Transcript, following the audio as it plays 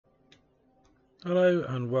Hello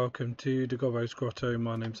and welcome to the Gobbo's Grotto.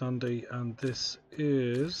 My name's Andy and this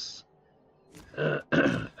is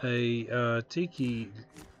a Tiki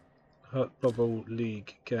Hut Bubble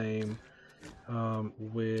League game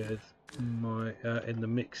with my in the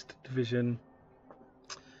mixed division.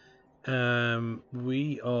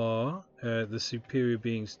 We are the Superior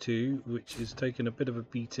Beings 2, which is taking a bit of a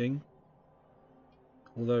beating,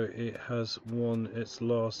 although it has won its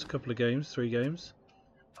last couple of games, 3 games.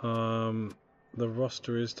 The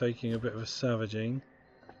roster is taking a bit of a savaging.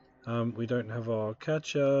 We don't have our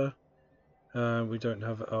catcher, we don't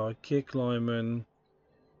have our kick lineman,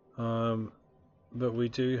 but we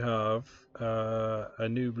do have a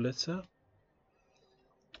new blitzer,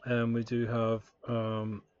 and we do have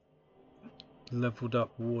leveled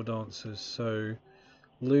up war dancers. So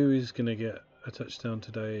Lou is going to get a touchdown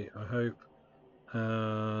today, I hope,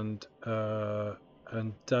 and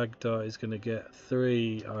Dagda is going to get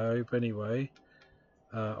 3, I hope anyway,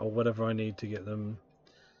 or whatever I need to get them.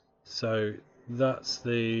 So that's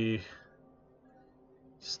the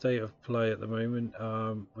state of play at the moment.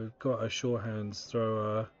 We've got a sure hands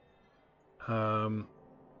thrower. The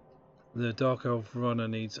Dark Elf runner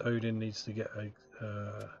Odin needs to get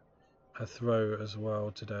a throw as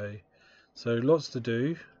well today. So lots to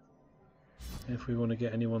do if we want to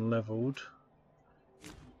get anyone leveled.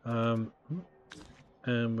 And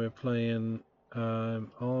we're playing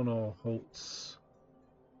Arnold Holtz.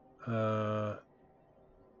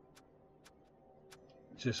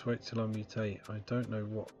 Just wait till I mutate. I don't know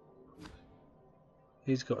what.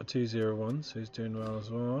 He's got a 201, so he's doing well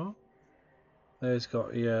as well. There's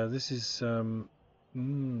got, yeah, this is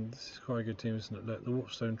quite a good team, isn't it? Look, the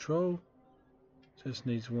Warpstone Troll just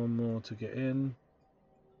needs one more to get in.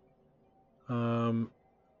 Dark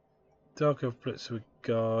Elf Blitzer with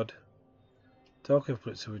Guard, Dark Elf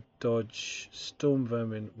Blitzer with Dodge, Storm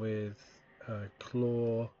Vermin with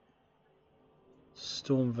Claw,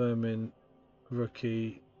 Storm Vermin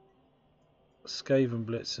Rookie, Skaven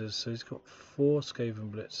Blitzers, so he's got 4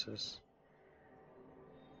 Skaven Blitzers.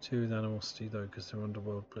 2 with Animosity though, because they're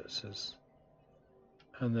Underworld Blitzers.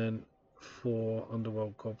 And then 4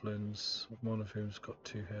 Underworld Goblins, one of whom's got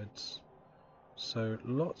 2 heads. So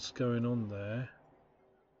lots going on there.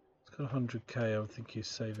 It's got 100k. I think he's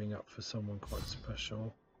saving up for someone quite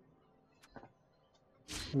special.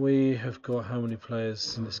 We have got how many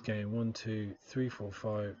players in this game? 1, 2, 3, 4,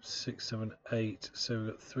 5, 6, 7, 8. So we've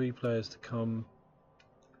got 3 players to come.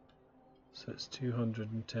 So it's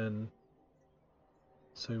 210.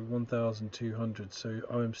 So 1,200. So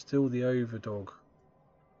I'm still the overdog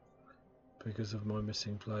because of my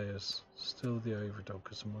missing players. Still the overdog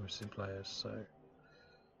because of my missing players. So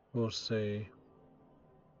we'll see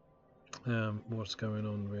what's going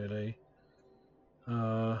on really.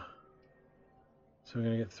 So we're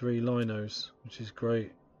going to get 3 linos, which is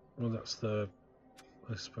great. Well, that's the,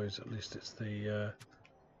 I suppose at least it's the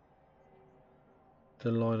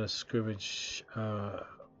line of scrimmage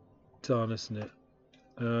done, isn't it?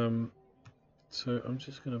 So I'm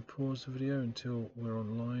just going to pause the video until we're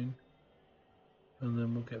online, and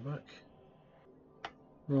then we'll get back.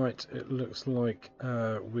 Right, it looks like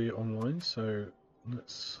we're online, so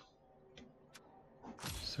let's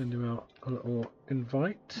send him out a little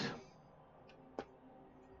invite.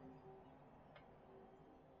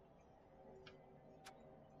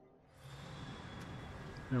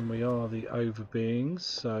 And we are the over beings,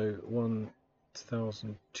 so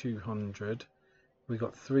 1,200. We've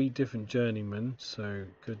got 3 different journeymen, so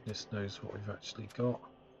goodness knows what we've actually got.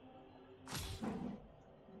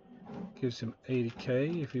 Gives him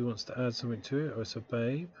 80k if he wants to add something to it, or it's a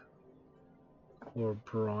babe, or a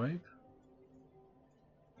bribe,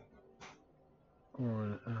 or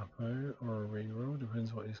an apo, or a reroll,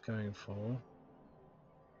 depends what he's going for.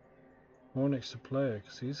 One extra player,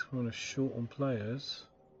 because he's kind of short on players.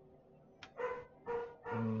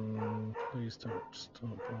 Please don't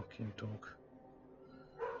start barking, dog.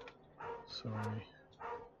 Sorry.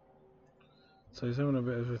 So he's having a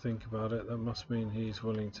bit of a think about it. That must mean he's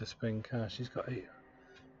willing to spend cash. He's got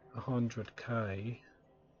 100k.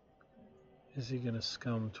 Is he going to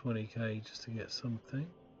scum 20k just to get something?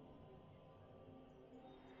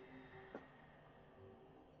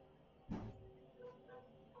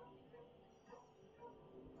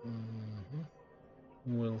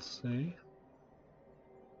 We'll see.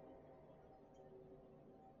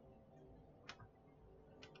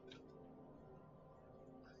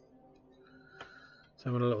 So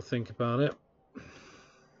having a little think about it.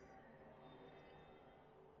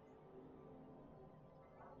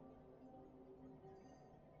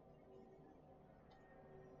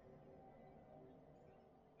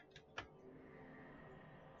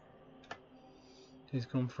 He's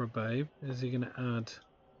gone for a babe. Is he going to add?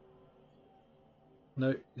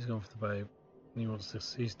 No, he's gone for the babe. He wants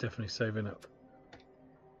this. He's definitely saving up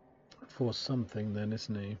for something then,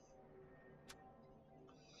 isn't he?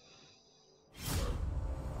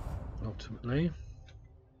 Ultimately.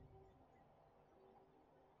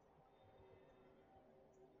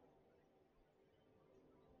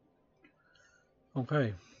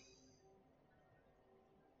 Okay.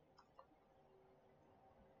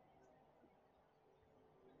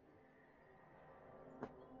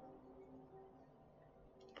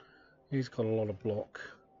 He's got a lot of block.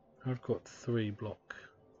 I've got 3 block.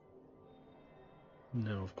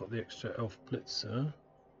 Now I've got the extra elf blitzer.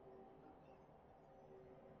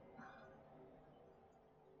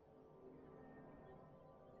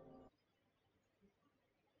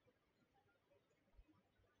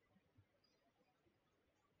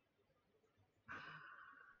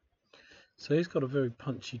 So he's got a very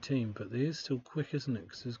punchy team, but he is still quick, isn't it?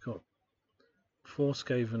 Because he's got 4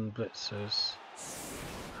 Skaven blitzers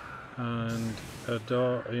and a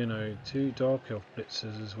dark, 2 dark elf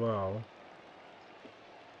blitzers as well.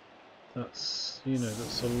 That's,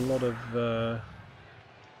 that's a lot of.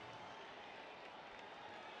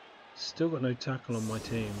 Still got no tackle on my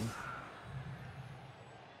team,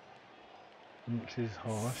 which is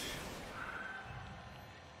harsh.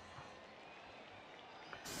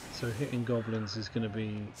 So hitting goblins is going to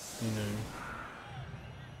be,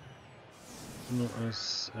 not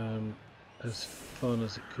as fun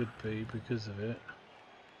as it could be because of it.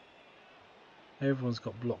 Everyone's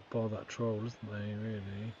got blocked by that troll, isn't they,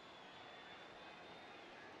 really?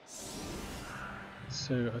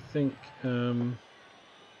 So I think no,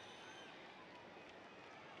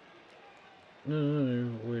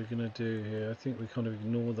 what we're going to do here, I think we kind of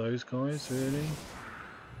ignore those guys, really.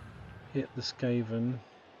 Hit the Skaven.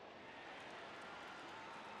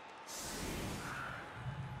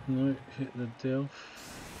 No, hit the Dilf.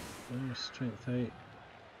 Oh, strength 8.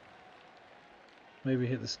 Maybe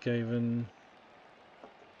hit the Skaven.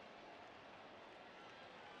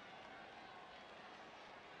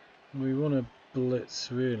 We want to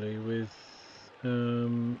blitz really with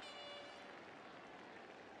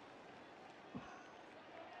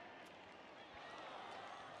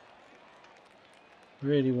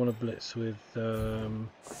really want to blitz with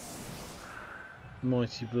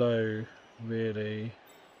Mighty Blow, really.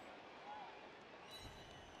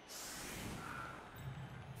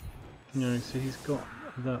 So he's got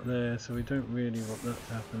that there, so we don't really want that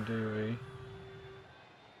to happen, do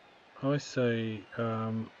we? I say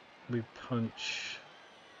we punch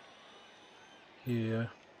here.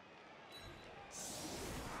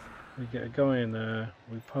 We get a guy in there,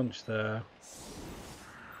 we punch there.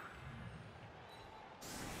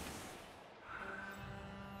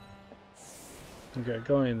 We get a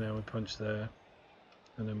guy in there, we punch there,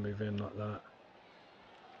 and then move in like that.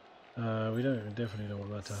 We definitely don't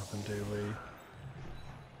want that to happen, do we?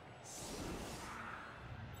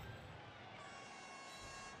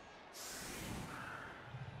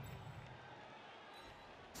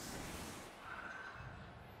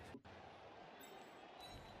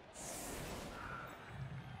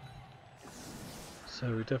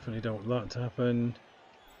 So we definitely don't want that to happen.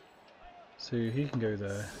 So he can go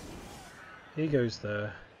there. He goes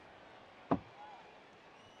there.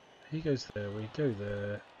 He goes there. We go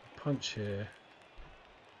there. Punch here.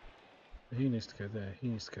 He needs to go there. He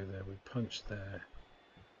needs to go there. We punch there.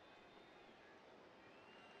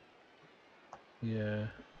 Yeah.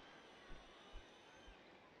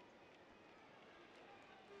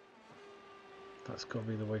 That's got to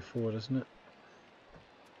be the way forward, isn't it?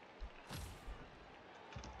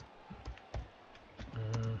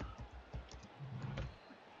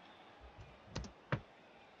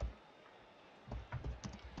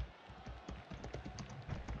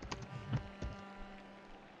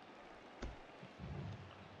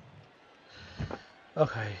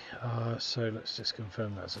 Okay, so let's just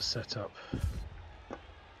confirm that's a setup.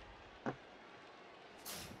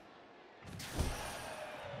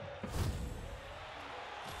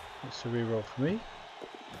 It's a reroll for me.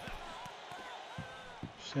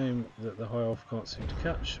 Shame that the high elf can't seem to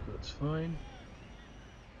catch, but it's fine.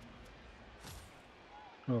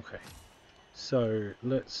 Okay, so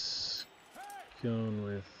let's go on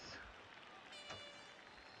with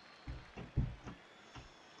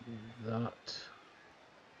that.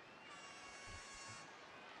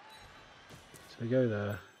 So we go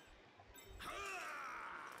there.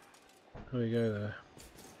 We go there.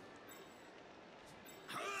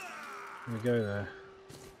 We go there.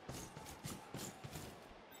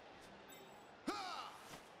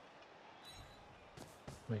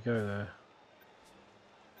 We go there.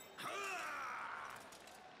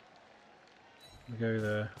 We go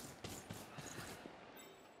there.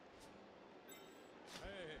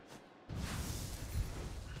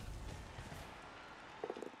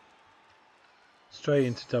 Straight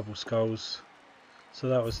into double skulls. So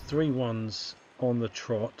that was 3 1s on the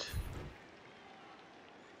trot.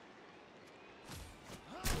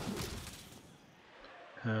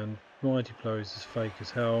 And Mighty Blows is fake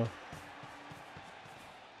as hell.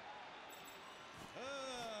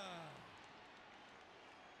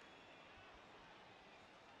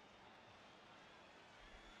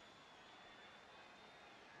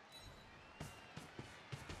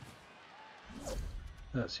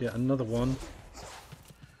 That's yet another one.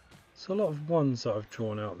 It's a lot of ones that I've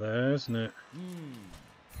drawn out there, isn't it?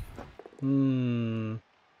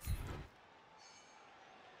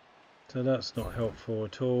 So that's not helpful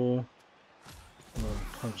at all.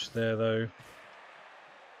 Punch there though.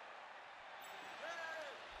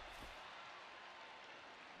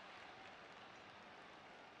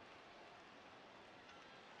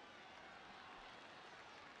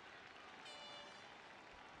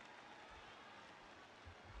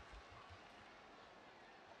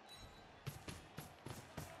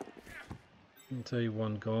 I'll tell you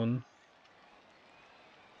one gone.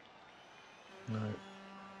 No.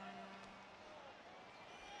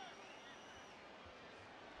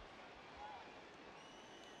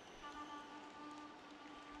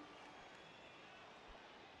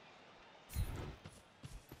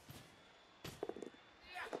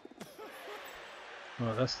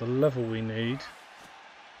 Right, that's the level we need.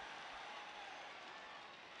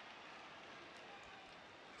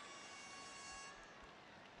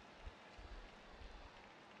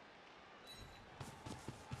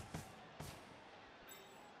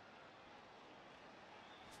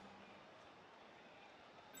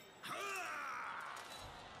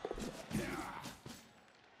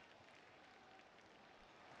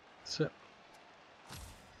 That's it.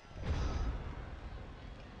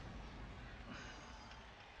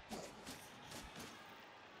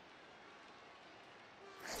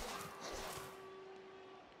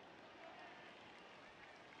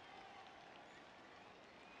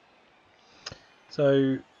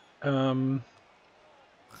 So,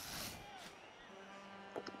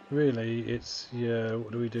 really, it's, yeah,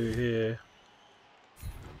 what do we do here?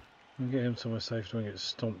 We'll get him somewhere safe, don't get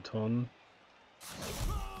stomped on.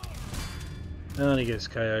 And he gets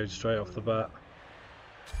KO'd straight off the bat.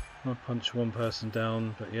 I'll punch one person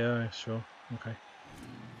down, but yeah, sure, okay.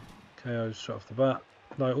 KO'd straight off the bat.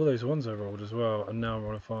 Like all those ones I rolled as well, and now I'm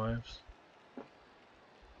rolling 5s.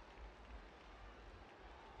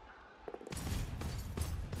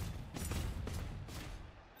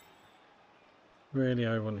 Really,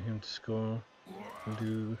 I want him to score.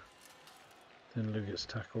 Lou. Then Lou gets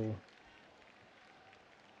tackle.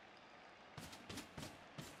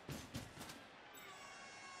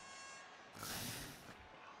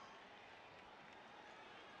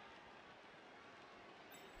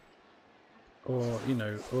 Or, you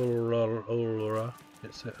know, Aurora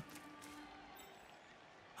gets it.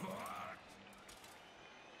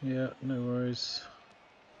 Yeah, no worries.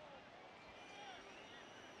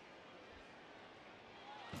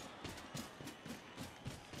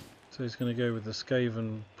 So he's going to go with the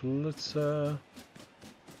Skaven Blitzer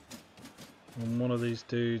on one of these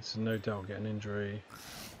dudes and no doubt get an injury.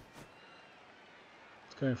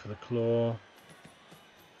 It's going for the claw.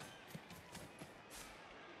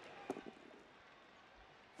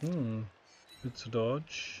 It's a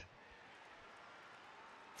dodge.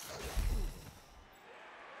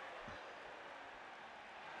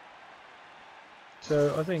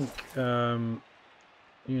 So I think,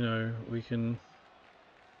 you know, we can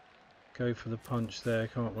go for the punch there,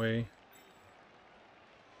 can't we?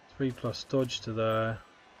 3+ dodge to there.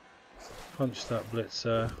 Punch that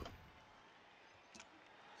blitzer.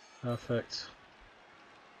 Perfect.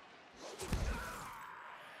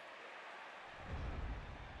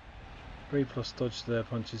 3+ dodge to there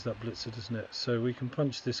punches that blitzer, doesn't it? So we can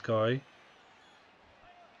punch this guy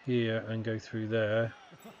here and go through there.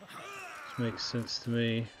 Which makes sense to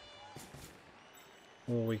me.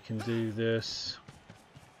 Or we can do this.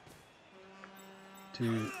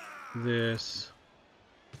 Do this.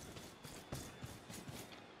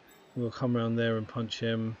 We'll come around there and punch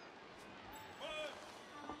him.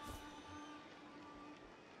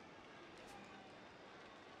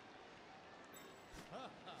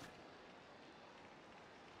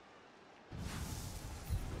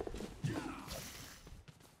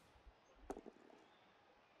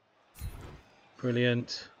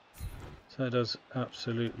 Brilliant. So that does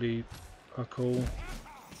absolutely fuck all.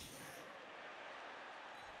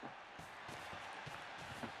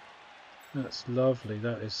 That's lovely,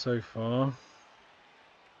 that is so far.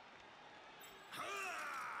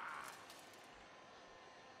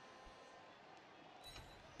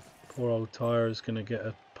 Poor old Tyre is going to get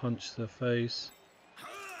a punch to the face.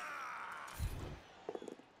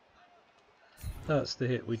 That's the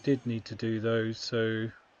hit we did need to do though, so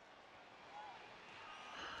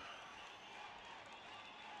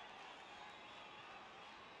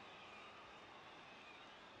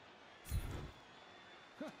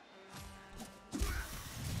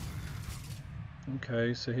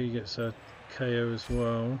okay, so he gets a KO as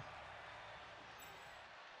well.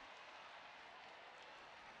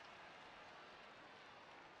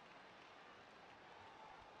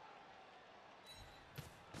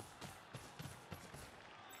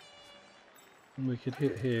 We could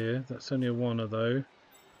hit here. That's only a 1-er though.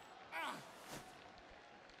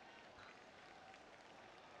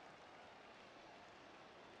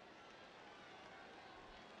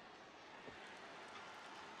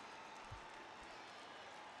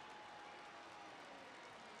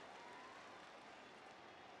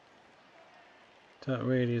 That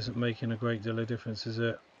really isn't making a great deal of difference, is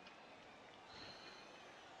it?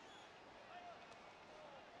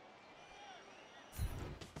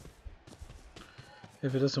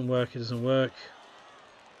 If it doesn't work, it doesn't work.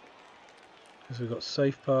 Because we've got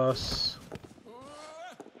safe pass.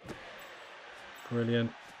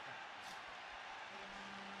 Brilliant.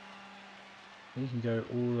 You can go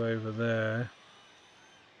all over there.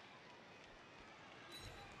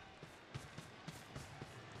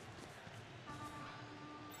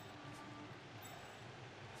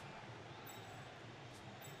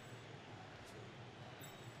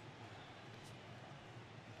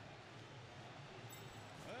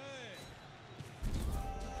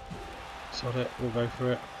 Sod it, we'll go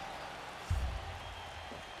for it.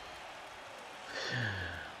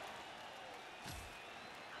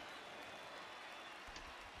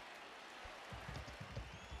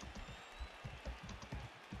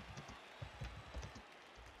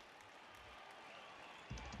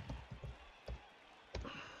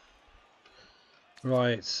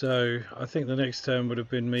 Right, so I think the next turn would have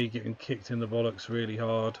been me getting kicked in the bollocks really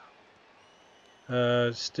hard.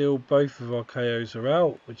 Still both of our KOs are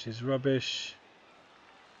out, which is rubbish.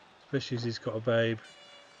 Especially as he's got a babe.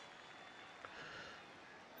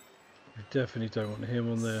 We definitely don't want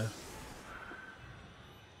him on the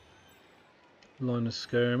line of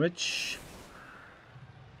skirmish.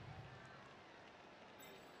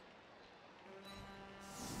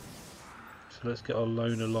 So let's get our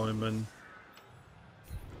loner lineman.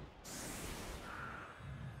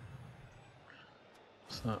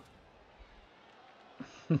 What's that?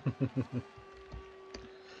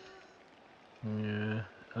 Yeah.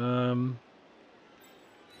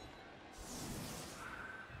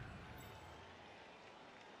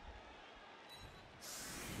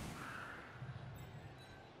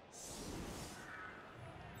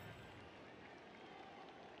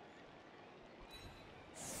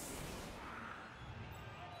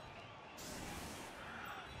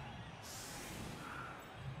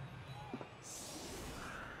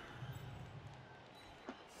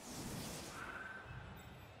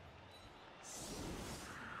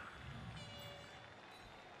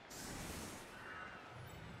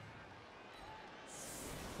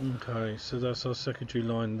 Okay, so that's our secondary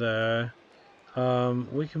line there.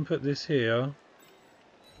 We can put this here,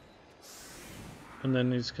 and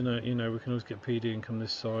then it's gonna, you know, we can always get PD and come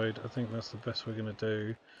this side. I think that's the best we're gonna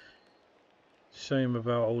do. Shame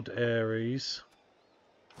about old Aries.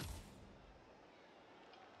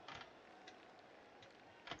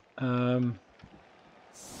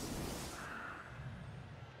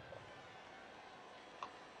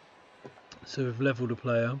 So we've leveled a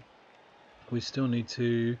player. We still need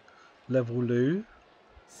to level Lou,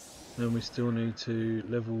 and we still need to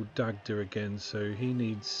level Dagda again. So he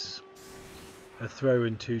needs a throw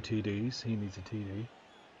and 2 TDs. He needs a TD.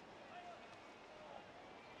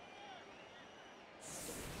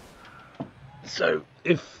 So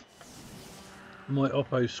if my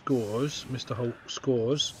Oppo scores, Mr. Holt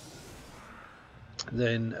scores,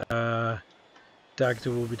 then Dagda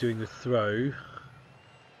will be doing the throw.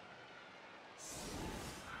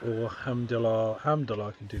 Or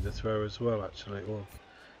Hamdallah can do the throw as well, actually. Or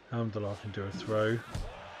Hamdallah can do a throw.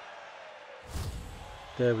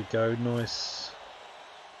 There we go, nice.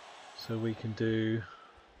 So we can do.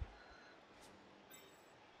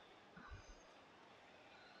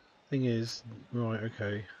 Thing is, right,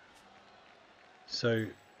 okay. So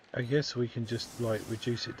I guess we can just like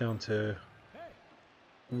reduce it down to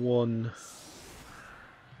 1.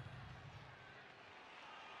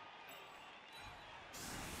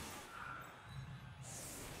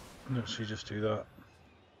 Actually, just do that.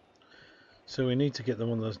 So we need to get them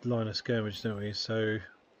on the line of skirmish, don't we? So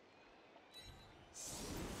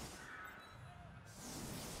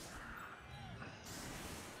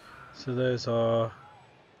So there's our,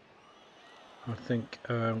 I think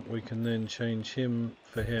we can then change him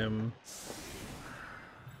for him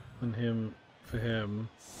and him for him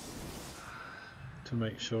to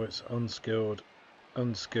make sure it's unskilled,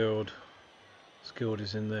 unskilled, skilled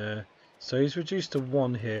is in there. So he's reduced to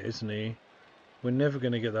 1 hit, isn't he? We're never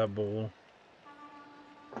going to get that ball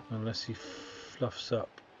unless he fluffs up.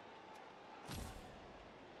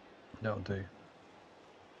 That'll do.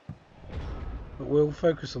 But we'll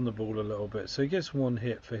focus on the ball a little bit. So he gets 1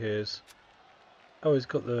 hit for his. Oh, he's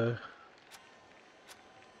got the...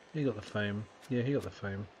 He got the fame. Yeah, he got the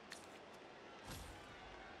fame.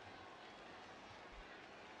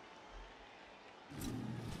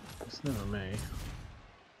 It's never me.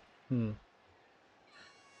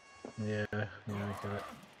 Yeah, I get it.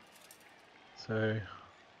 So...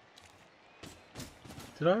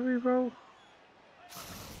 Did I re-roll?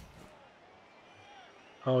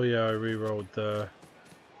 Oh yeah, I re-rolled the...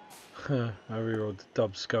 I re-rolled the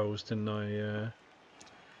dub skulls, didn't I?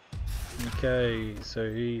 Okay, so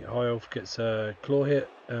High Elf gets a claw hit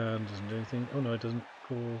and doesn't do anything. Oh no, it doesn't.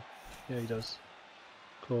 Claw... Yeah, he does.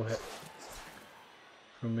 Claw hit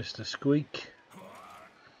from Mr. Squeak.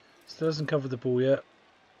 Still doesn't cover the ball yet.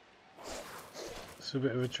 It's a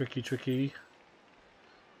bit of a tricky dicky.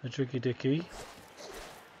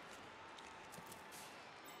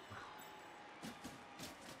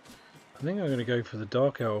 I think I'm going to go for the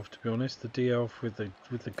Dark Elf, to be honest. The D Elf with the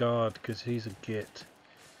guard, because he's a git.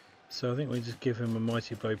 So I think we just give him a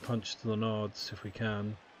Mighty Blow punch to the nards if we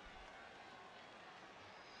can.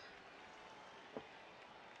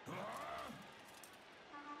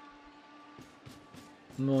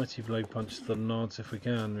 Mighty Blow punch to the nards if we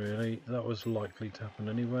can, really. That was likely to happen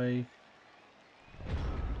anyway.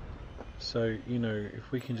 So, you know,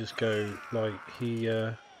 if we can just go like he,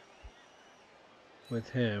 with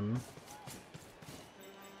him,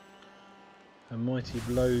 a Mighty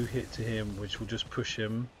Blow hit to him, which will just push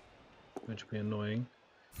him, which will be annoying.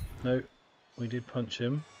 No, we did punch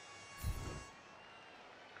him.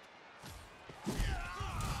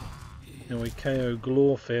 And we KO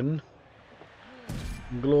Glorfin.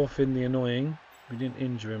 Glorfin the annoying. We didn't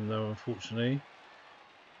injure him though, unfortunately.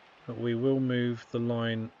 But we will move the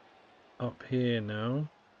line up here now.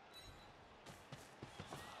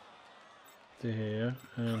 To here.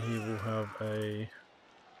 And he will have a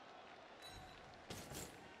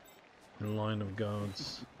line of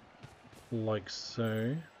guards. Like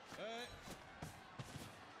so.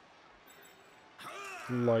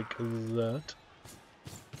 Like that.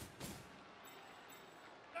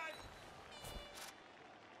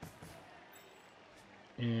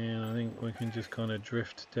 And I think we can just kind of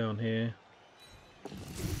drift down here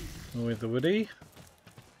with the Woody,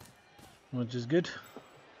 which is good.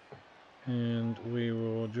 And we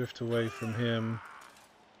will drift away from him.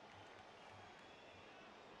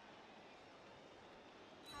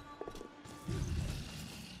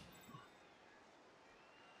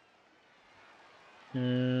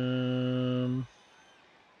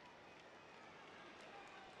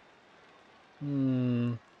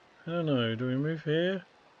 I don't know, do we move here?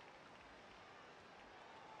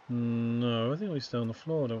 No, I think we stay on the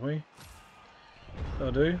floor, don't we?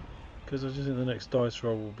 That'll do, because I just think the next dice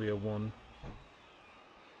roll will be a 1.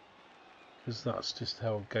 Because that's just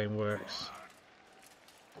how a game works.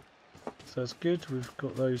 So that's good, we've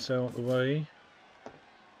got those out of the way.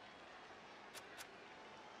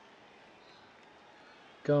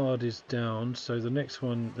 Guard is down, so the next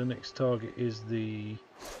one, the next target is the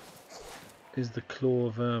claw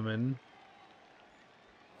vermin.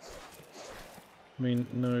 I mean,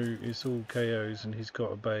 no, it's all KOs and he's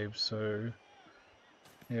got a babe, so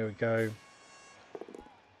here we go.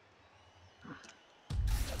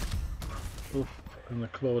 Oof, and the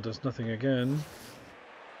claw does nothing again.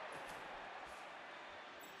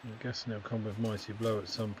 I'm guessing he'll come with Mighty Blow at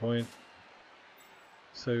some point.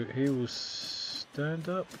 So he will stand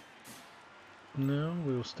up. No,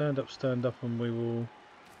 we will stand up, and we will...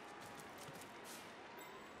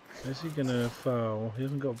 Is he going to foul? He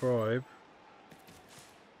hasn't got a bribe.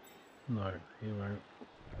 No, he won't.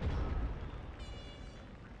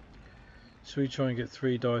 Should we try and get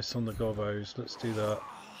 3 dice on the gobos? Let's do that.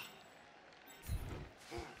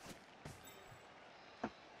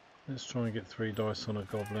 Let's try and get 3 dice on a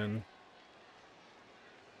goblin.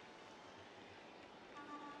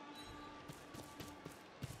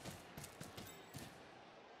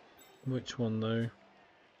 Which one though?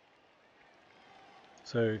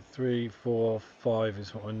 So 3, 4, 5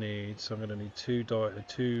 is what I need. So I'm going to need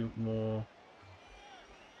 2 more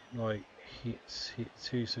like hits,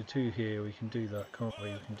 2. So 2 here. We can do that, can't we?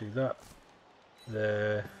 We can do that.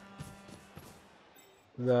 There.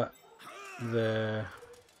 That. there,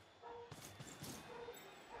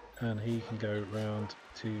 and he can go round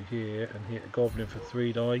to here and hit a goblin for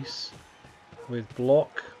 3 dice with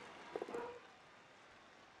block.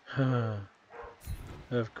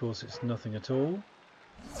 Of course it's nothing at all.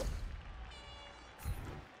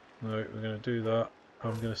 No, we're going to do that.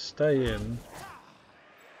 I'm going to stay in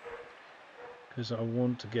because I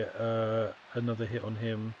want to get another hit on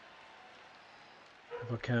him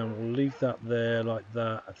if I can. We'll leave that there like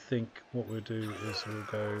that. I think what we'll do is we'll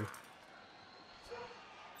go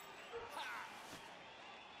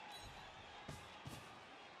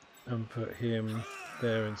and put him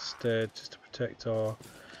there instead, just to protect our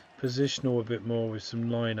positional a bit more with some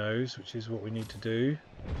linos, which is what we need to do.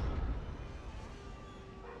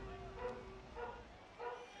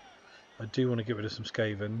 I do want to get rid of some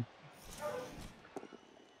Skaven.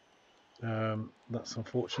 That's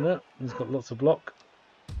unfortunate. He's got lots of block.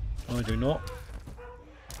 I do not.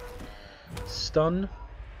 Stun.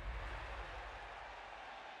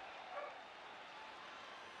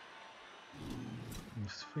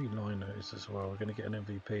 There's 3 linos as well. We're going to get an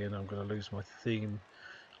MVP and I'm going to lose my theme.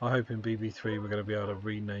 I hope in BB3 we're going to be able to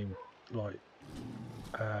rename, like,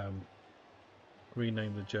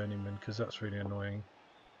 rename the journeyman, because that's really annoying.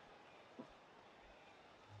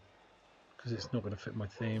 Because it's not going to fit my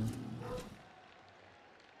theme.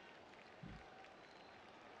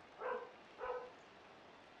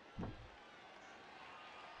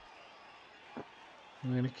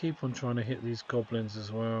 I'm going to keep on trying to hit these goblins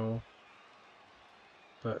as well.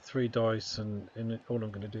 But 3 dice and all I'm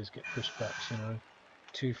going to do is get pushbacks, you know.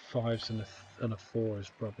 2 5s and a 4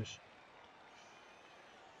 is rubbish.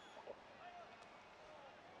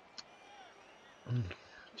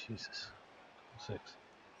 Jesus. 6.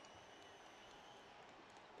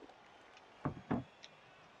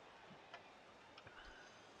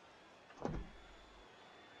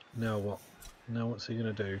 Now what? Now what's he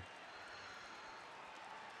going to do?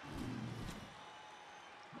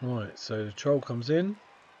 Right, so the troll comes in.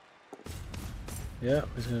 Yeah,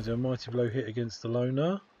 he's going to do a mighty blow hit against the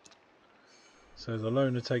loner. So the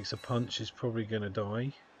loner takes a punch, he's probably going to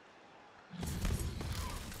die.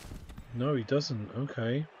 No, he doesn't.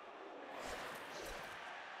 Okay.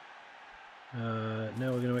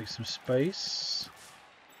 Now we're going to make some space.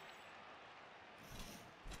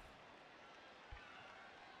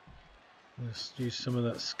 Let's use some of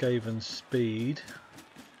that Skaven speed.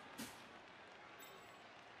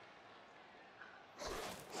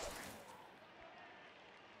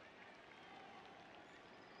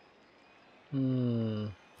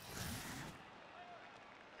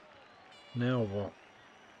 Now what?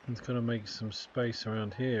 He's got to make some space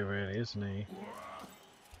around here, really, isn't he?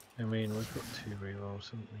 I mean, we've got 2 rerolls,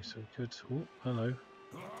 haven't we? So we could... Oh, hello.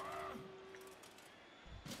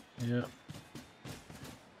 Yeah.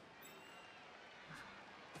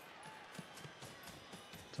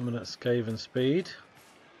 Some of that Skaven speed.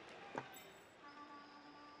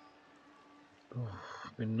 Oh,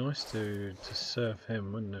 it'd be nice to surf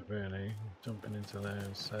him, wouldn't it, really? Jumping into there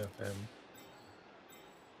and surf him.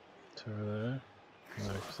 To there.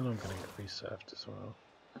 No, because then I'm going to get resurfed as well.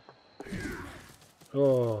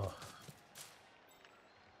 Oh.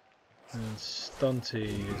 And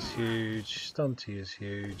Stunty is huge. Stunty is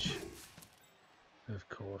huge. Of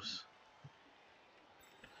course.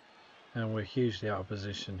 And we're hugely out of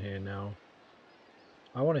position here now.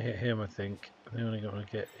 I want to hit him, I think. I'm only going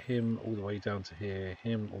to get him all the way down to here,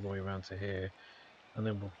 him all the way around to here, and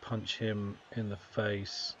then we'll punch him in the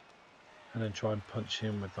face, and then try and punch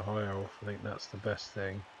him with the high elf. I think that's the best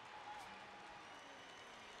thing.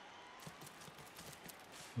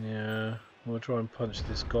 Yeah, we'll try and punch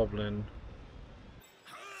this goblin.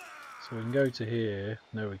 So we can go to here.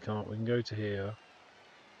 No, we can't. We can go to here.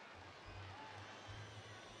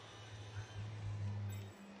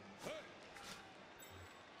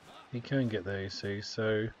 He can get there, you see,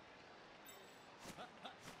 so...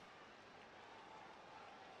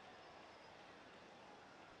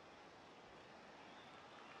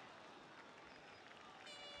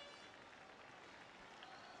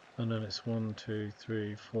 And then it's 1, 2,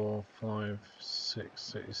 3, 4, 5,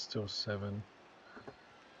 6. It is still 7.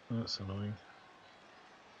 That's annoying.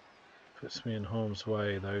 Puts me in harm's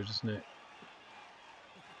way, though, doesn't it?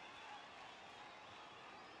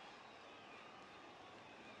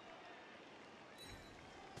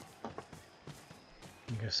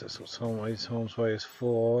 I guess that's what harm's way is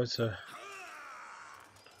for. It's a...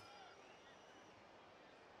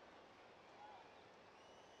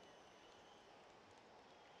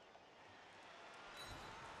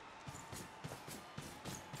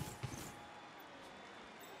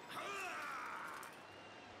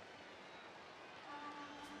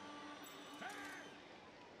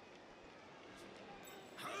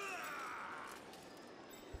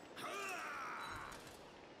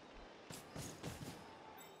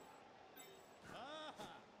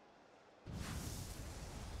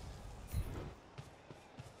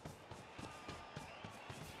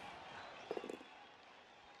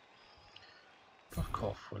 Fuck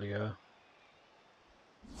off, will you?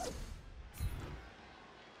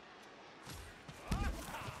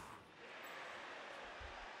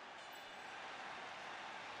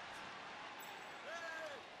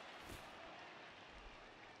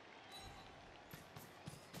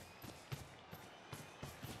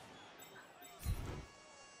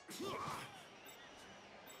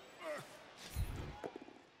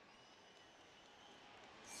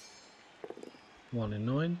 One in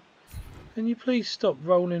 9. Can you please stop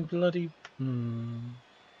rolling bloody...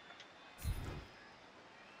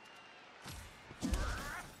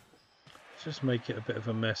 Just make it a bit of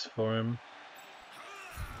a mess for him.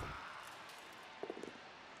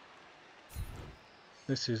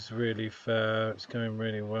 This is really fair. It's going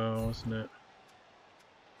really well, isn't it?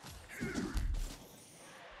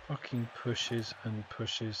 Fucking pushes and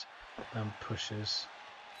pushes and pushes.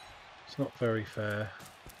 It's not very fair.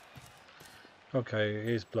 Okay,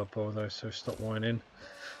 here's Blood Bowl though, so stop whining.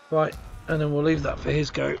 Right, and then we'll leave that for his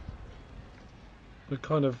go. We're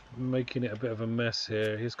kind of making it a bit of a mess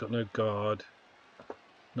here. He's got no guard.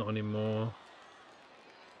 Not anymore.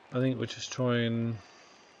 I think we'll just try and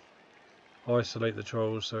isolate the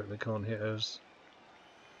trolls so they can't hit us.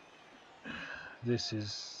 This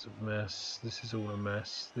is a mess. This is all a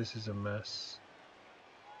mess. This is a mess.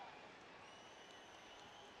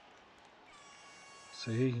 So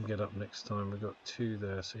he can get up next time. We've got 2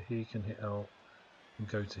 there, so he can hit out and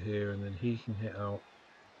go to here, and then he can hit out,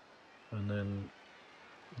 and then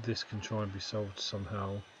this can try and be solved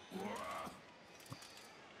somehow.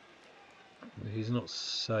 He's not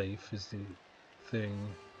safe is the thing.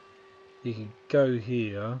 He could go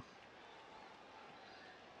here,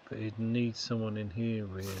 but he'd need someone in here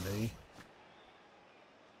really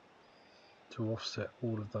to offset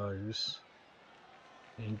all of those.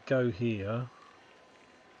 He can go here.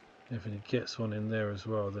 If he gets one in there as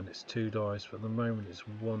well, then it's 2 dice, but at the moment it's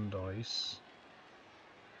 1 dice.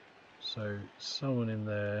 So someone in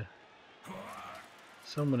there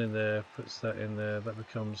puts that in there, that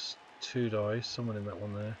becomes 2 dice. Someone in that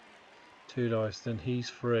one there, 2 dice, then he's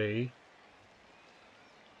free.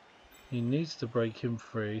 He needs to break him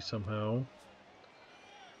free somehow,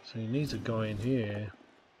 so he needs a guy in here.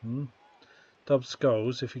 Dub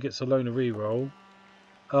skulls. If he gets a loner reroll.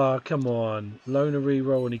 Ah, come on, loner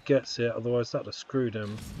reroll and he gets it, otherwise that'd have screwed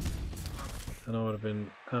him and I would have been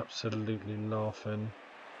absolutely laughing.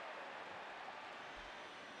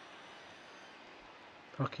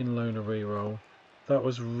 Fucking loner reroll. That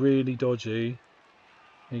was really dodgy.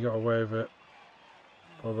 He got away with it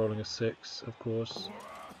by rolling a 6, of course.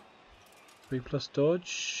 3+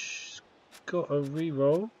 dodge. Got a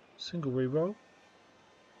reroll. Single reroll.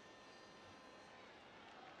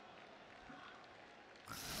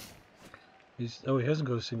 Oh, he hasn't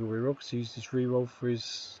got a single reroll because he used his reroll for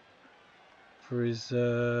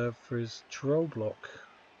his troll block.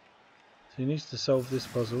 So he needs to solve this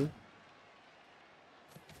puzzle.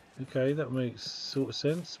 Okay, that makes sort of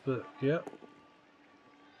sense, but yeah.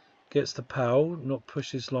 Gets the POW, not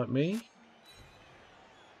pushes like me.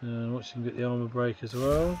 And watch him get the armor break as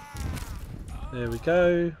well. There we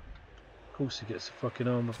go. Of course he gets the fucking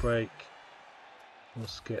armor break. Or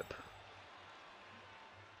skip.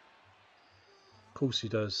 Of course he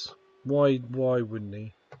does. Why wouldn't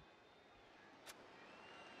he?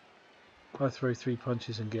 I throw 3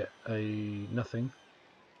 punches and get a nothing.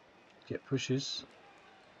 Get pushes.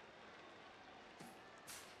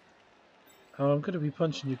 Oh, I'm going to be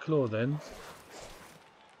punching your claw then.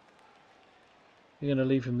 You're going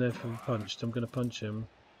to leave him there for punched. I'm going to punch him.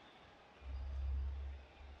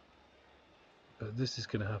 But this is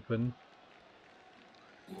going to happen.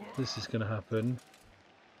 This is going to happen.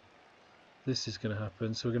 This is going to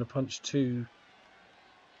happen. So we're going to punch 2.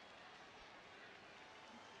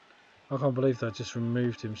 I can't believe that just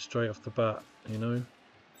removed him straight off the bat, you know?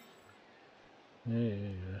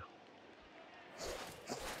 Yeah.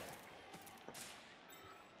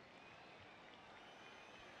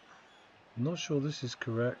 I'm not sure this is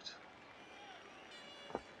correct.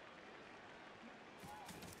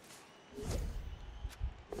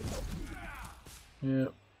 Yeah,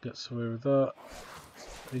 gets away with that.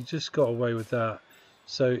 He just got away with that.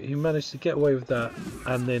 So he managed to get away with that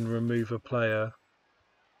and then remove a player,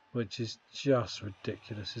 which is just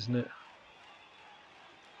ridiculous, isn't it?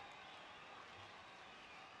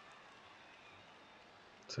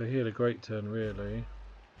 So he had a great turn, really.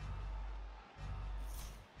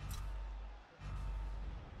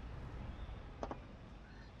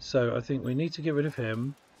 So I think we need to get rid of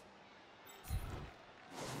him.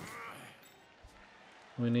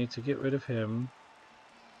 We need to get rid of him.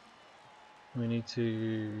 We need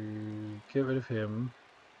to get rid of him.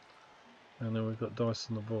 And then we've got dice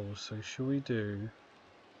on the balls. So shall we do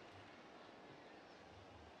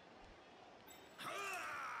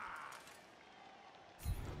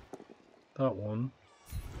that one,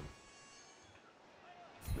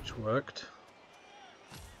 which worked.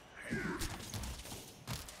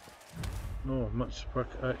 Oh, much right,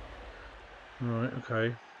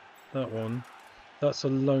 okay. That one. That's a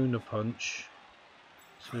loner punch.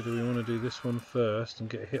 So do we want to do this one first and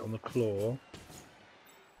get a hit on the claw?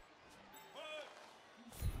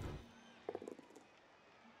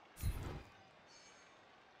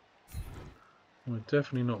 We're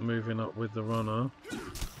definitely not moving up with the runner.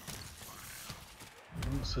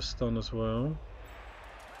 That's a stun as well.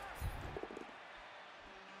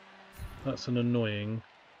 That's an annoying.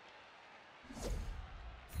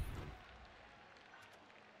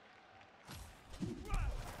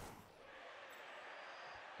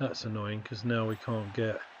 That's annoying because now we can't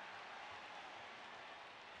get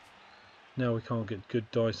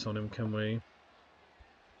good dice on him, can we?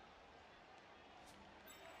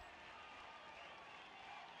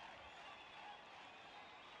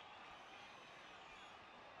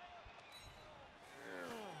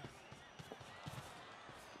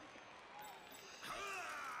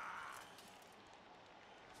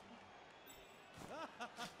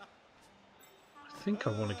 I think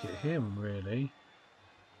I want to get him, really.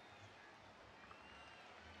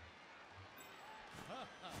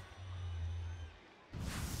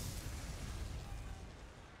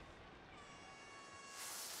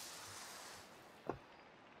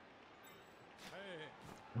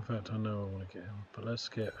 In fact, I know I want to get him, but let's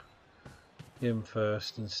get him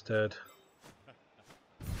first instead.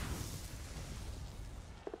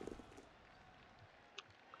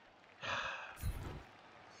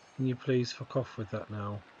 Can you please fuck off with that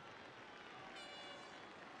now?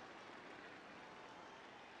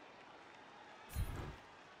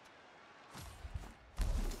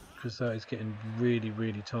 Because that is getting really,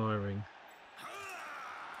 really tiring.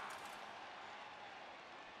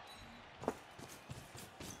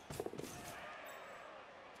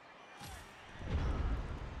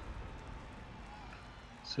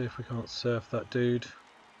 See if we can't surf that dude.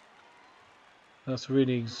 That's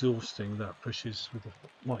really exhausting, that pushes with a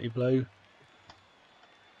mighty blow.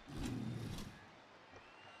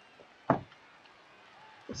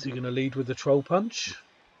 Is he going to lead with the troll punch?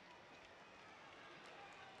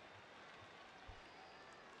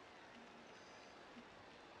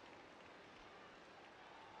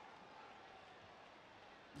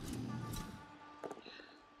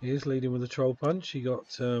 He is leading with the troll punch. He got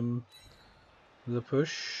the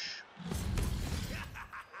push.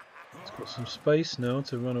 He's got some space now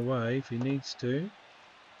to run away if he needs to.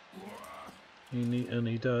 And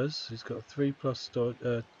he does. He's got a 3+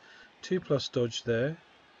 dodge, 2+ dodge there.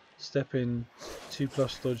 Step in,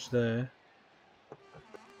 2+ dodge there.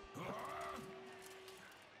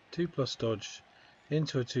 2+ dodge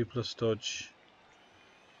into a 2+ dodge.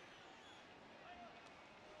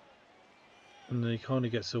 And then he kind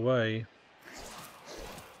of gets away.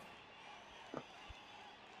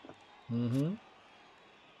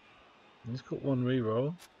 He's got one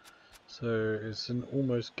reroll, so it's an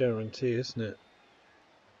almost guarantee, isn't it?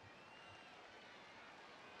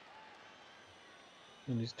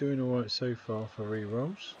 And he's doing alright so far for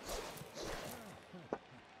rerolls.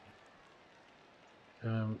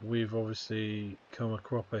 We've obviously come a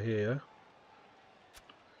cropper here.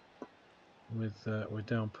 We're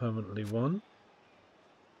down permanently 1.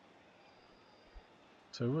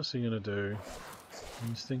 So what's he going to do?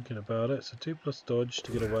 He's thinking about it. It's a 2+ dodge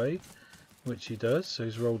to get away, which he does. So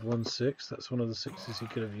he's rolled 1/6. That's one of the 6s he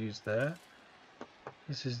could have used there.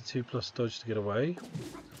 This is a 2+ dodge to get away,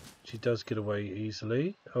 which he does get away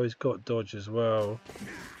easily. Oh, he's got dodge as well.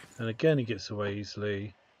 And again he gets away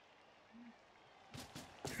easily.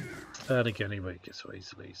 And again he gets away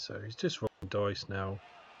easily. So he's just rolling dice now.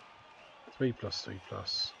 3+,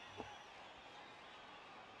 3+.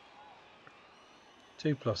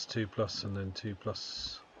 2+, 2+, and then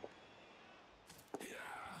 2+.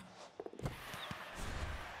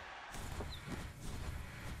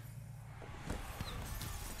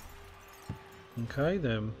 Okay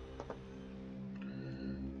then.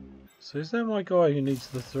 So is that my guy who needs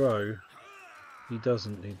the throw? He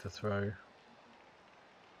doesn't need the throw.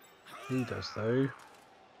 He does though.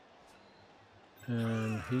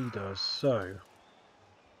 And he does. So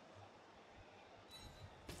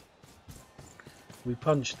we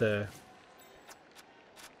punch there.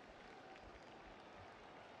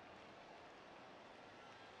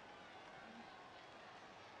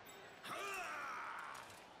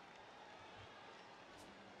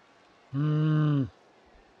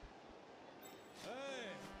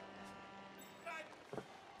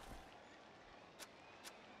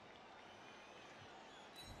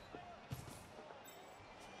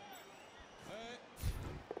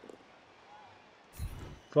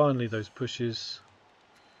 Finally those pushes.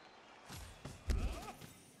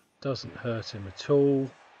 Doesn't hurt him at all.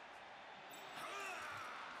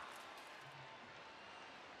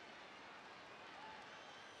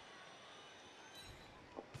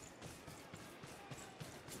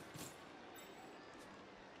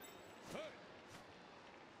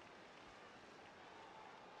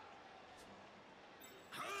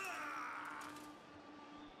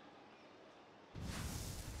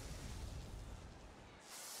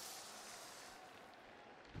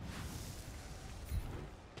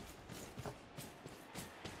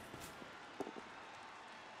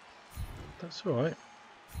 That's all right.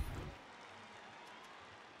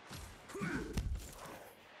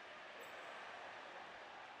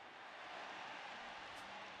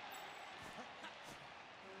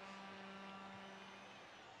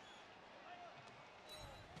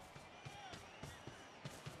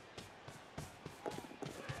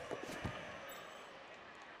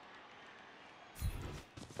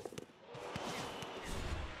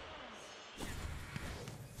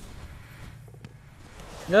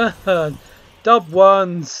 Dub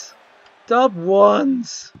ones! Dub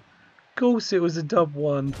ones! Of course it was a dub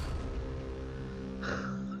one.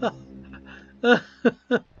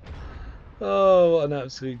 Oh, what an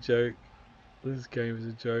absolute joke. This game is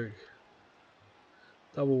a joke.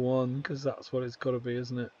 Double one, because that's what it's got to be,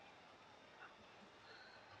 isn't it?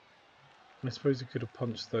 I suppose he could have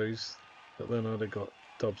punched those, but then I'd have got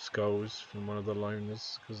dub skulls from one of the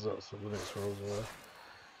loners, because that's what the next rolls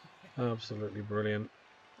were. Absolutely brilliant.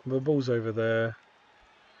 The ball's over there.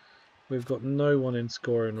 We've got no one in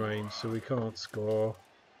scoring range, so we can't score.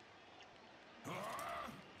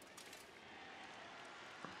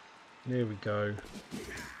 Here we go.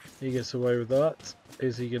 He gets away with that.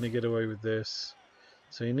 Is he going to get away with this?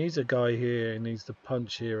 So he needs a guy here. He needs to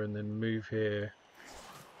punch here and then move here.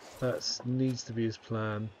 That needs to be his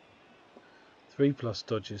plan. 3+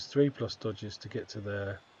 dodges. 3+ dodges to get to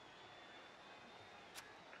there.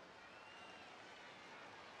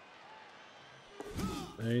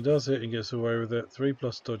 And he does it and gets away with it.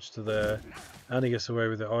 3+ dodge to there. And he gets away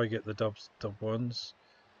with it. I get the dub ones.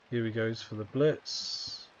 Here he goes for the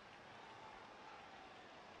blitz.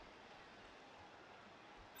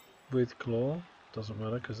 With claw. Doesn't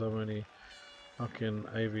matter because I'm only fucking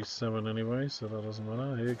AV7 anyway, so that doesn't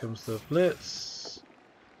matter. Here comes the blitz.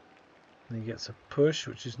 And he gets a push,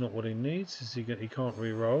 which is not what he needs. He can't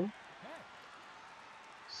re-roll.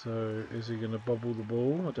 So is he going to bobble the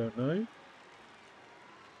ball? I don't know.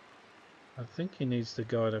 I think he needs the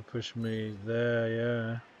guy to push me there,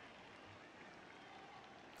 yeah.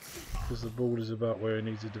 Because the ball is about where it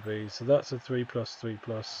needed to be. So that's a 3+,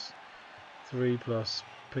 3+, 3+,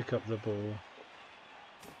 pick up the ball.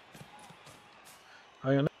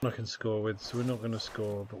 I know I can score with, so we're not going to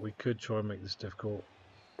score, but we could try and make this difficult.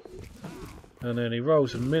 And then he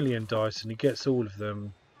rolls a million dice and he gets all of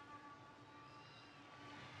them.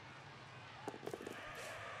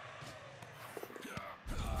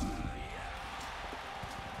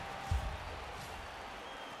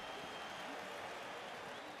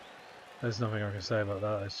 There's nothing I can say about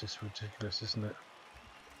that. It's just ridiculous, isn't it?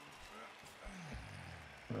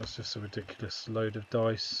 That's just a ridiculous load of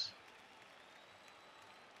dice.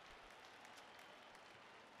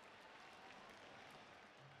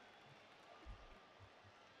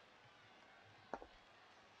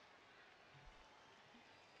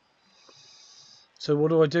 So what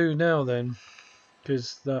do I do now then?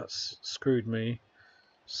 Because that's screwed me.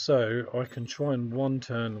 So I can try and one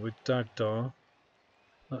turn with Dagdar.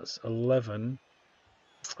 That's 11.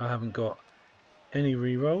 I haven't got any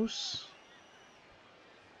rerolls.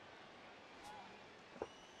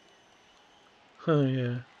 Oh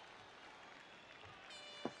yeah.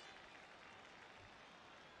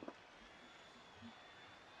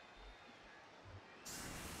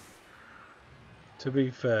 To be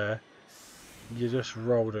fair, you just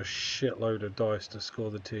rolled a shitload of dice to score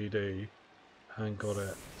the TD and got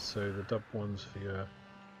it. So the dub ones for you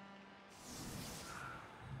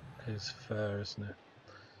is fair, isn't it?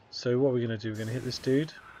 So what are we going to do? We're going to hit this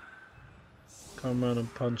dude. Come around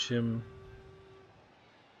and punch him.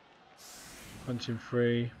 Punch him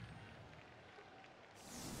free.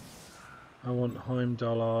 I want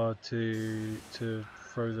Heimdallr to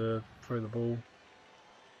throw the ball,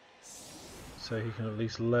 so he can at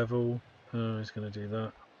least level. Oh, he's going to do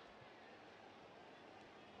that.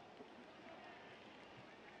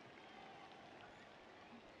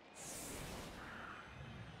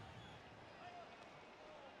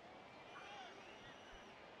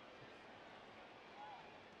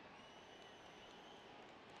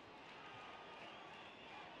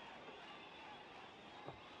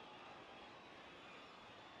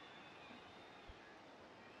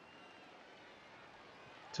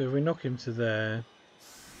 So if we knock him to there,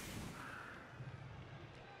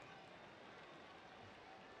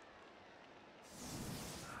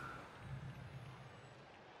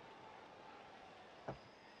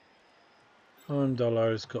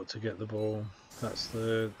 Dollar's got to get the ball. That's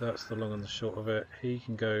the long and the short of it. He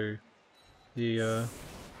can go here.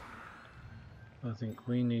 I think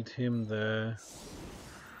we need him there.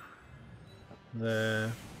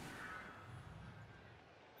 There.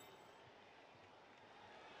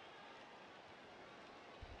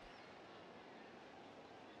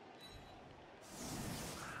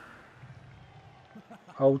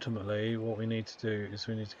 Ultimately, what we need to do is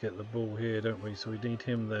we need to get the ball here, don't we? So we need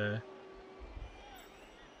him there.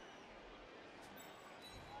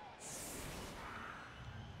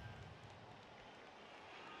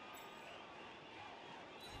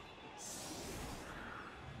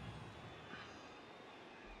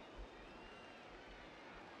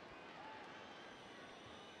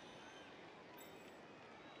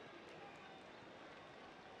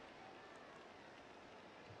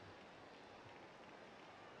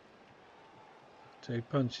 So he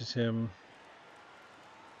punches him.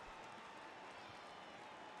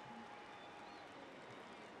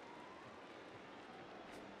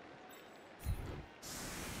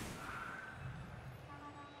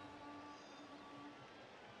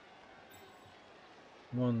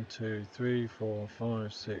 One, two, three, four,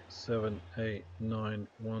 five, six, seven, 8, 9,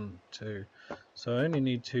 1, 2. So I only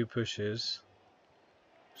need 2 pushes.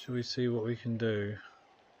 Shall we see what we can do?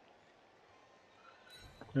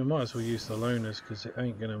 We might as well use the loners because it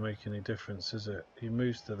ain't going to make any difference, is it? He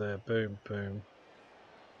moves to there, boom, boom.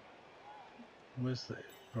 Where's the...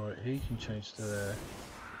 Right, he can change to there.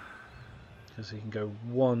 Because he can go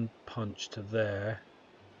 1 punch to there.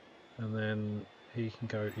 And then he can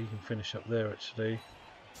finish up there actually.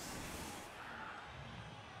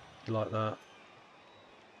 Like that.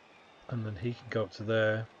 And then he can go up to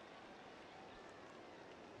there.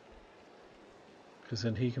 Because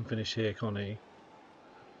then he can finish here, can't he?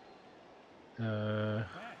 And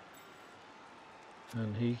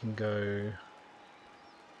he can go...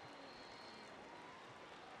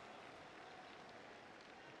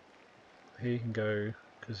 He can go...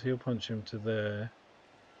 Because he'll punch him to there.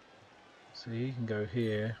 So he can go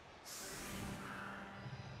here.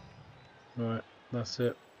 Right, that's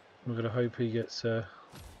it. We're going to hope he gets a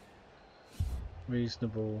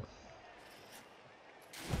reasonable...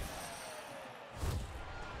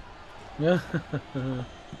 Yeah.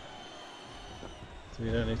 So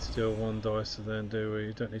we don't need to deal 1 dice then, do we?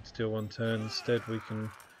 We don't need to deal 1 turn. Instead we can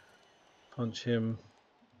punch him.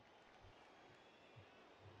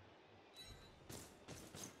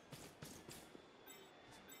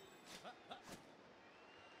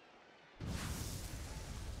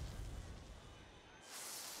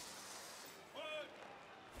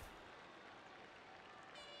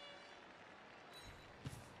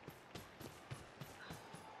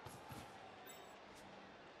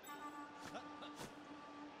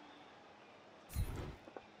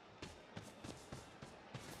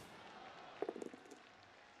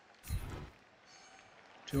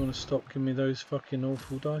 Do you want to stop giving me those fucking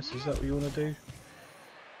awful dice? Is that what you want to do?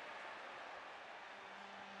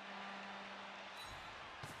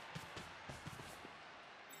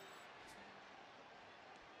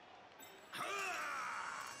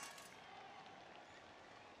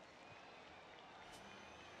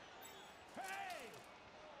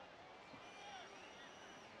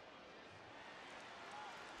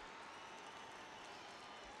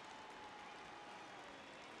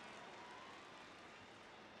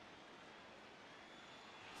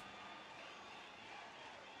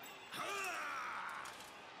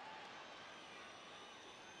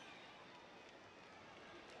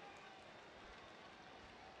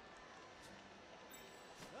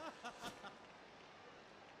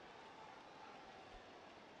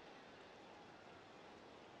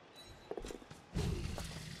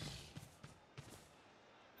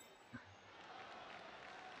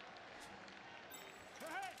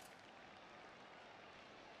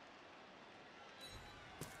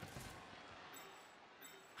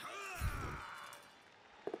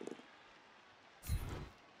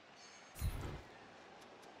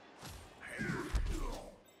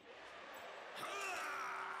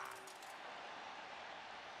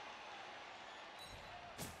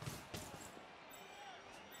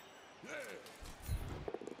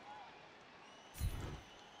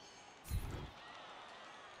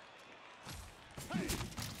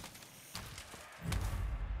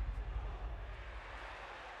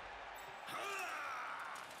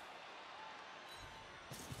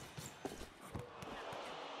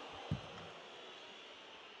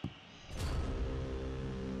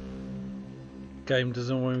 Game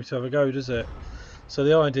doesn't want me to have a go, does it? So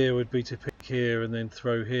the idea would be to pick here and then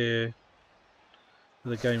throw here.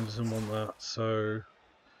 The game doesn't want that, so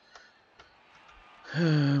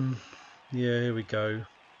yeah, here we go.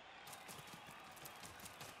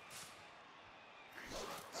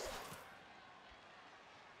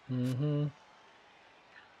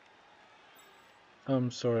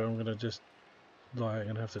 I'm sorry, I'm gonna just I'm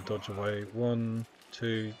gonna have to dodge away. 1,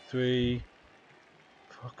 2, 3.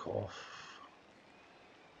 Fuck off.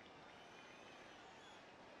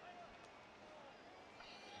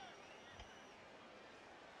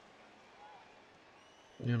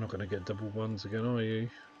 You're not gonna get double ones again, are you?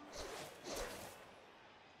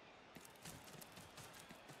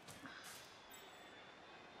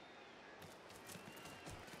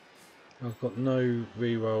 I've got no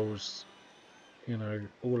re-rolls, you know,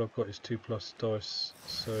 all I've got is 2+ dice,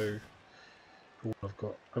 so all I've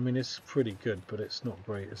got, I mean it's pretty good, but it's not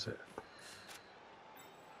great, is it?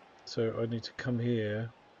 So I need to come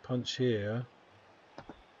here, punch here,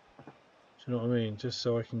 do you know what I mean? Just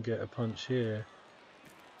so I can get a punch here.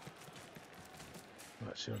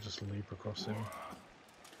 Actually, I'll just leap across him.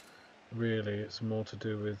 Really, it's more to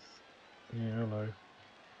do with, yeah, hello.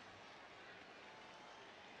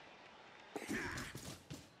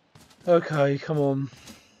 Okay, come on.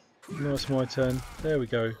 No, it's my turn. There we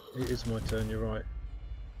go. It is my turn, you're right.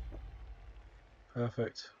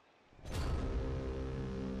 Perfect.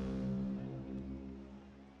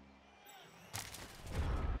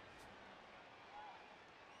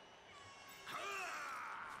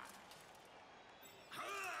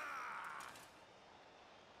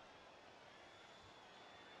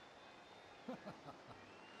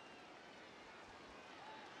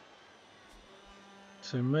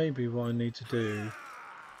 So maybe what I need to do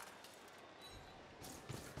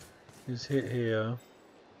is hit here.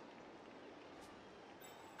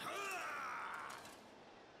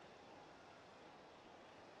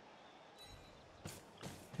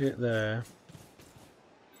 Hit there.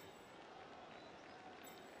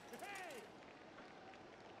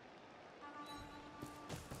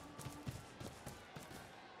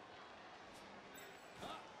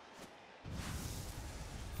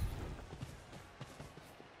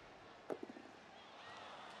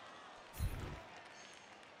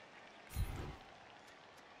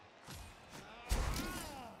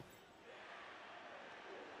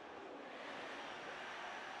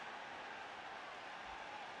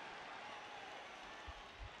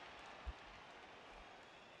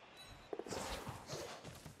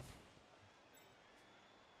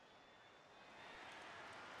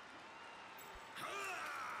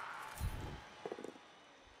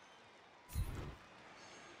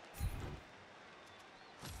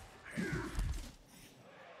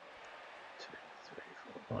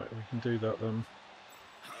 Right, we can do that then.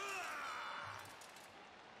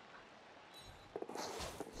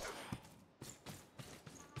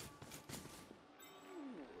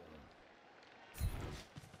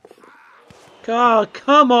 God,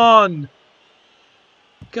 come on!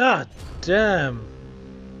 God damn!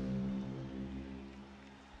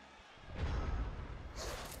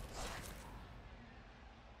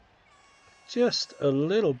 Just a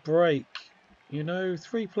little break, you know,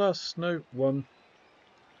 3+, no, 1.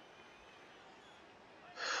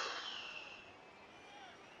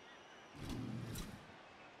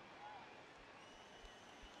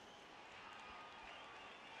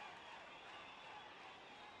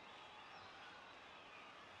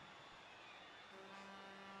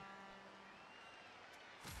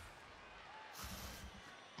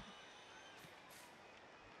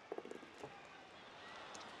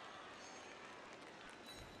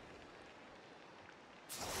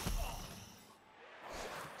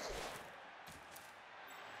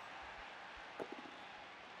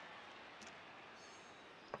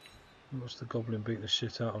 Watch the goblin beat the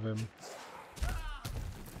shit out of him.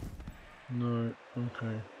 No,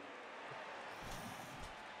 okay.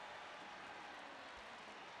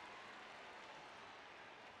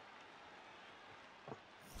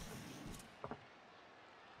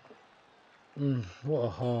 What a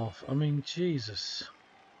half. I mean, Jesus.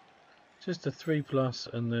 Just a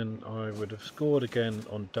 3+, and then I would have scored again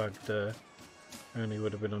on Doug there, and he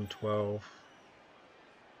would have been on 12.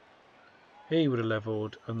 He would have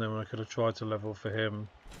levelled, and then I could have tried to level for him.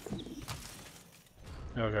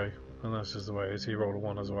 Okay, and that's just the way it is. He rolled a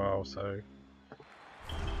 1 as well, so...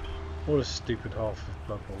 What a stupid half of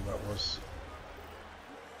Blood Bowl that was.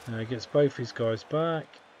 Now he gets both his guys back.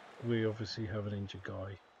 We obviously have an injured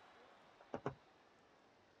guy.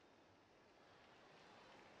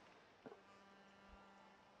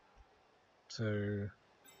 So...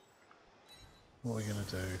 What are we going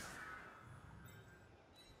to do?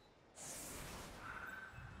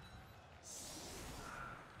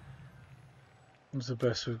 It's the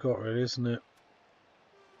best we've got, really, isn't it?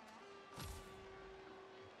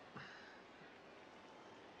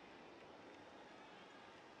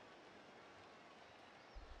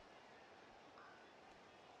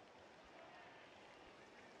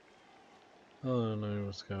 I don't know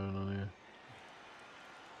what's going on here.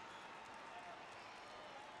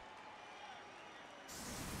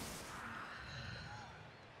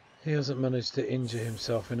 He hasn't managed to injure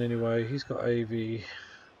himself in any way. He's got AV.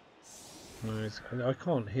 No, I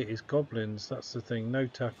can't hit his goblins. That's the thing. No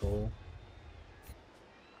tackle.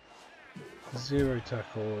 0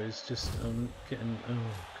 tackle is just getting.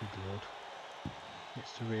 Oh, good lord!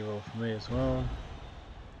 It's to reroll for me as well.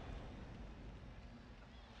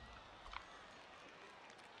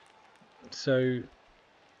 So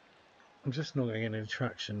I'm just not getting any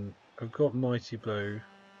traction. I've got Mighty Blow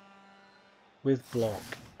with block,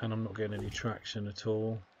 and I'm not getting any traction at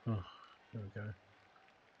all. Oh, there we go.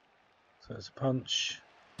 So it's a punch.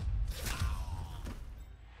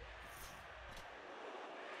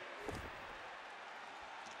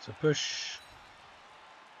 It's a push.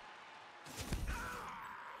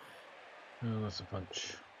 Oh, that's a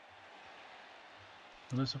punch.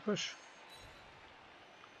 And that's a push.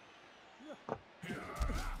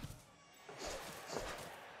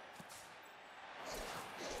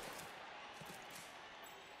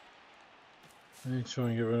 Let me try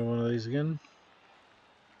and get rid of one of these again.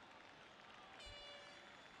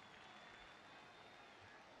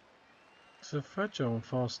 It's a fragile and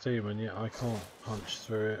fast team, and yet I can't punch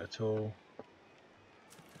through it at all.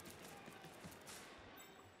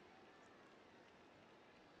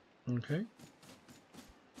 Okay.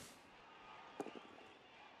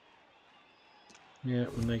 Yeah,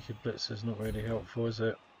 the naked blitz is not really helpful, is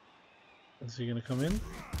it? Is he going to come in?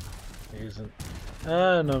 He isn't.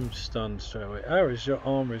 And I'm stunned straight away. Aris, your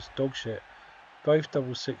armour is dog shit. Both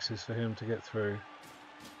double sixes for him to get through.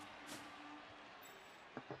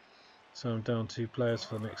 So I'm down 2 players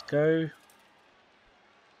for the next go.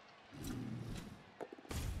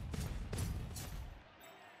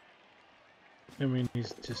 I mean,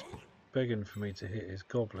 he's just begging for me to hit his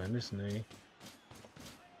goblin, isn't he?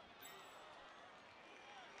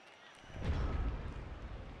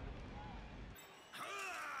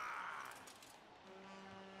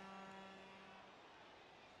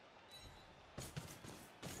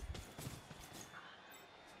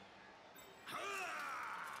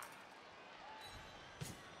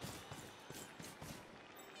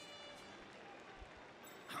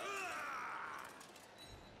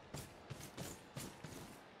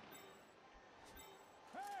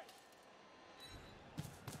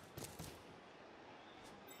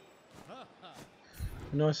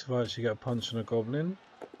 Nice if I actually get a punch on a goblin.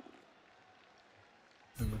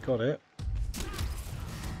 And we got it.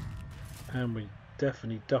 And we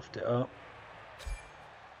definitely duffed it up.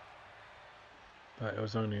 But it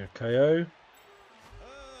was only a KO.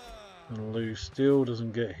 And Lou still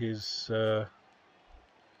doesn't get his KO,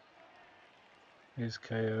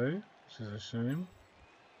 which is a shame.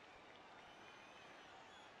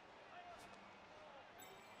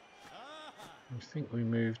 I think we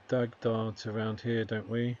moved Dagdar to around here, don't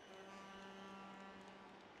we?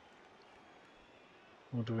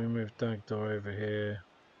 Or do we move Dagdar over here?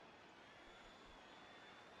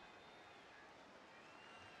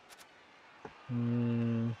 I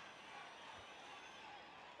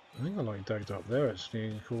think I like Dagdar up there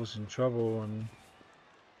actually, causing trouble, and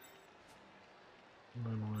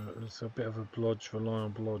it's a bit of a blodge, rely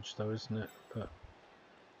on blodge though, isn't it? But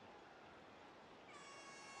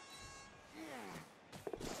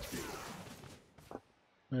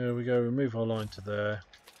there we go, we move our line to there.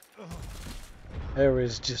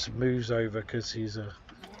 Ares just moves over because he's a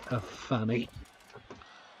fanny.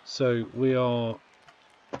 So we're on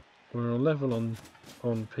level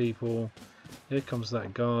on people. Here comes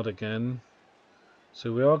that guard again.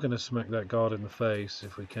 So we are going to smack that guard in the face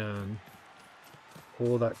if we can.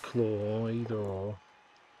 Or that claw, either or.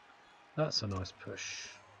 That's a nice push.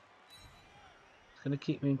 It's going to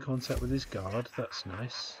keep me in contact with his guard, that's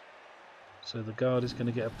nice. So the guard is going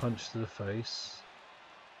to get a punch to the face.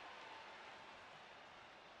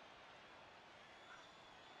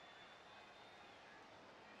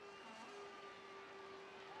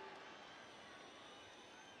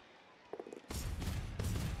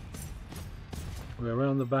 We're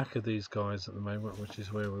around the back of these guys at the moment, which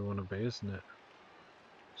is where we want to be, isn't it?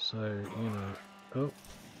 So, you know... Oh,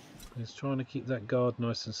 he's trying to keep that guard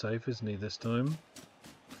nice and safe, isn't he, this time?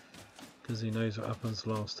 Because he knows what happens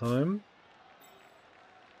last time.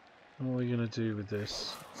 What are we going to do with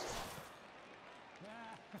this?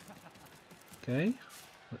 Okay,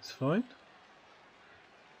 that's fine.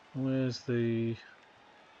 Where's the...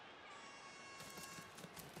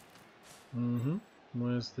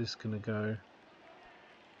 Where's this gonna go?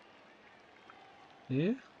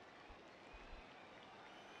 Here?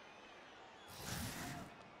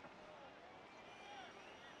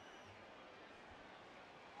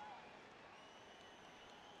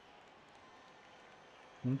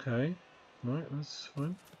 Okay. Right, that's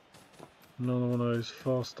fine. Another one of those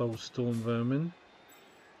fast old storm vermin.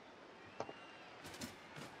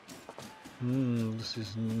 This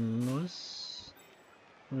is nice.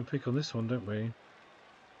 I'm going to pick on this one, don't we?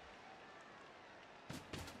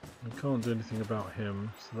 I can't do anything about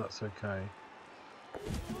him, so that's okay.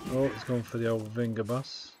 Oh, it's gone for the old Venga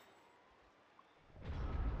bus.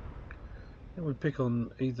 I think we pick on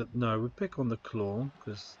either... No, we pick on the claw,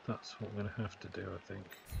 because that's what we're going to have to do, I think.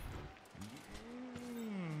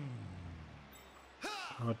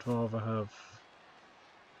 I'd rather have...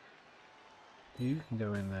 You can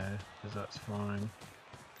go in there, because that's fine.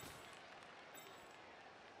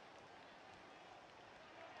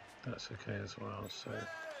 That's okay as well, so...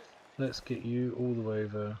 Let's get you all the way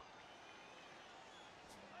over.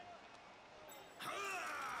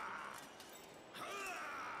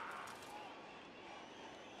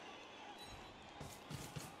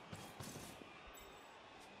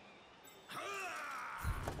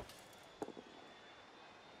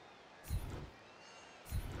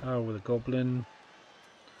 Oh, with a goblin.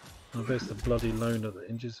 I bet it's the bloody loner that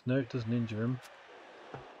injures. No, it doesn't injure him.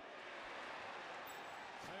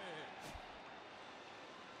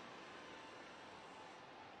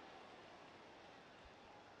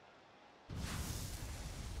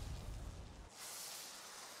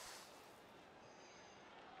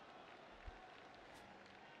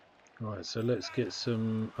 Right, so let's get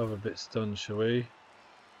some other bits done, shall we?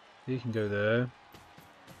 He can go there.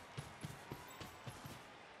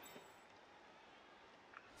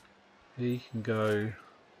 He can go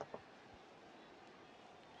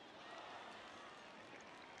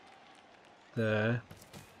there.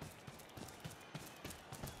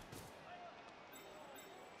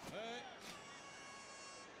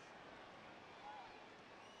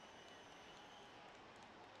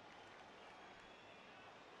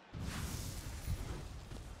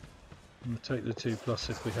 We'll take the 2+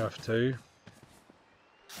 if we have to.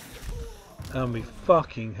 And we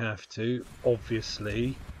fucking have to,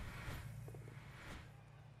 obviously.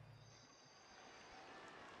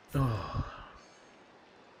 Oh.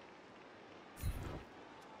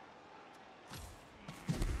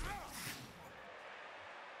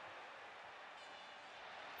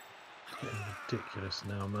 It's getting ridiculous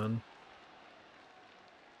now, man.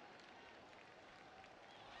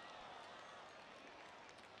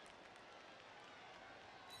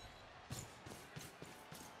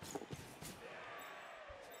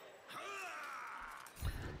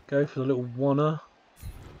 Go for the little wanna.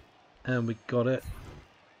 And we got it.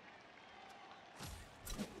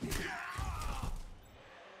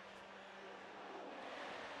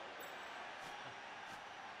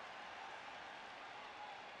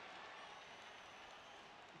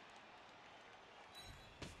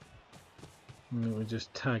 And we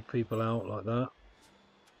just tag people out like that.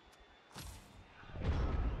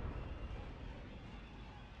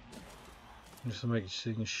 Just to make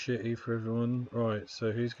things shitty for everyone. Right,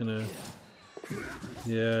 so who's gonna...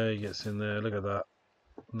 Yeah, he gets in there. Look at that.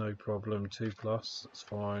 No problem. 2+. That's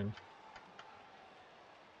fine.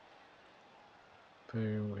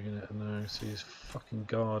 Boom. We're gonna... No, see his fucking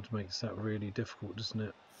guard makes that really difficult, doesn't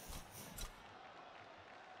it?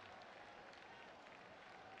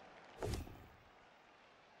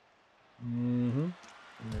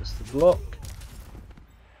 There's the block.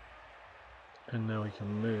 And now we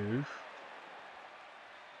can move.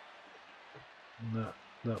 And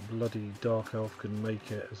that bloody dark elf can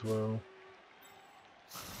make it as well.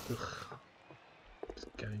 Ugh. This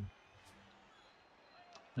game.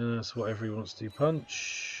 And that's whatever he wants to do.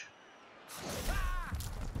 Punch.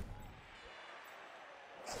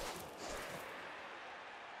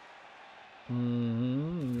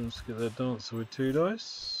 Let's get that dancer with 2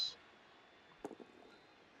 dice.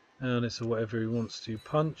 And it's a whatever he wants to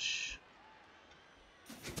punch.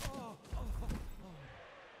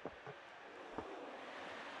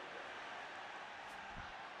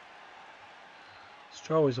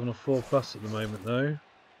 Stroll is on a 4+ at the moment though.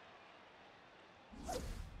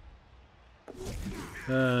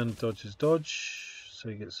 And dodges dodge. So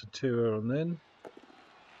he gets a 2er on then.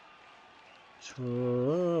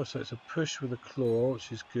 So it's a push with a claw,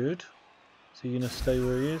 which is good. Is he going to stay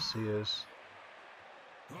where he is? He is.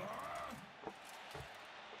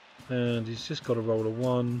 And he's just got to roll a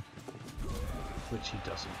 1, which he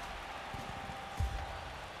doesn't.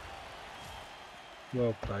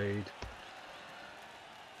 Well played.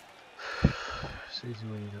 It's easy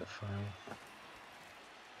when you get fail.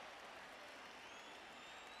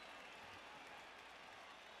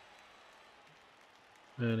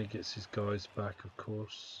 And he gets his guys back, of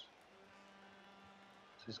course.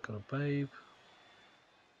 So he's got a babe.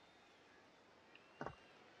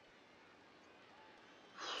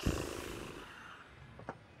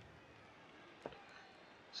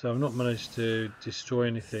 So I've not managed to destroy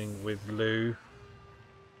anything with Lou.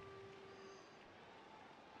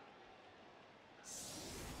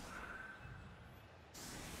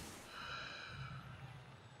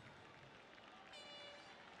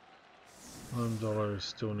 Dollar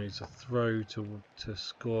still needs a throw to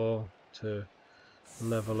score, to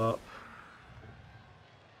level up.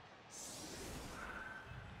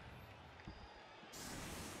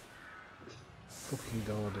 Fucking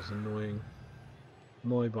guard is annoying.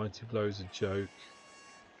 My mighty blow is a joke,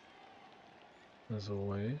 as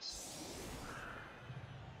always.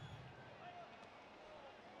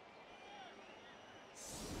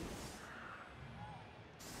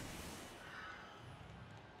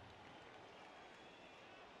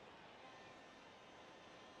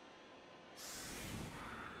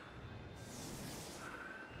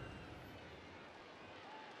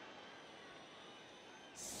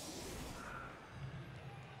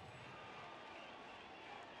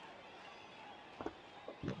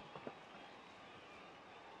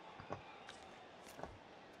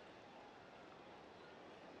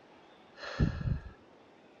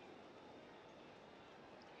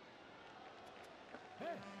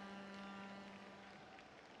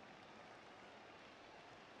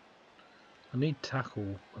 I need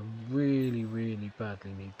tackle. I really, really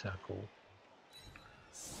badly need tackle.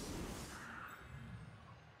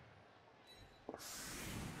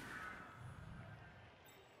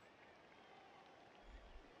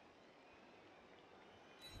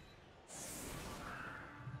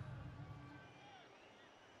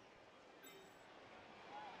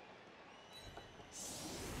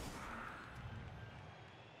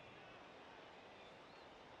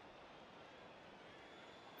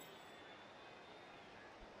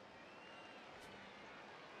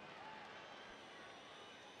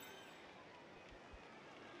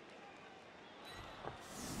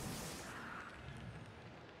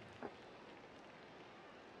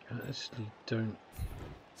 I actually don't.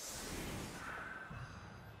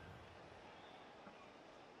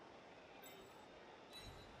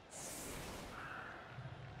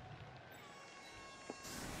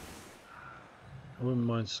 I wouldn't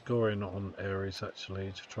mind scoring on Ares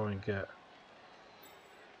actually to try and get.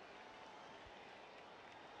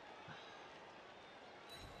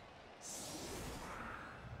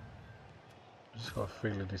 I just got a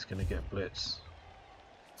feeling he's going to get blitz.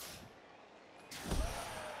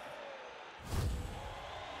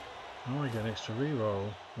 Oh, I get an extra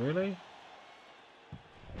reroll. Really?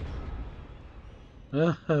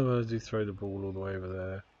 Why did he throw the ball all the way over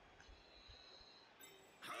there?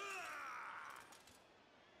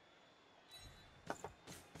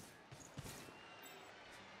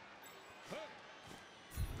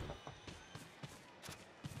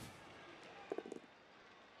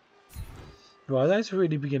 Right, that's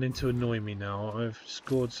really beginning to annoy me now. I've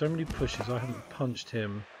scored so many pushes, I haven't punched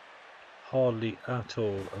him hardly at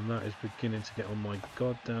all, and that is beginning to get on my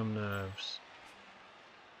goddamn nerves.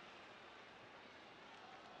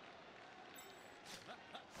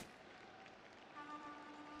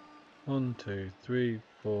 One, two, three,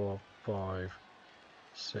 4, 5,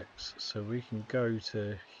 6. So we can go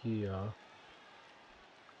to here.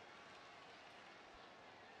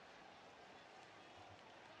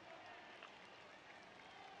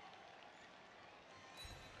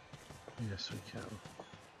 Yes, we can.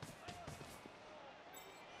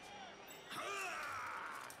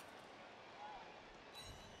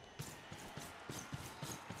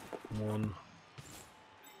 One.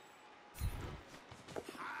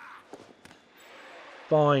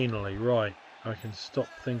 Finally, right. I can stop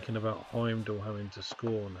thinking about Heimdall having to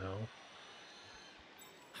score now.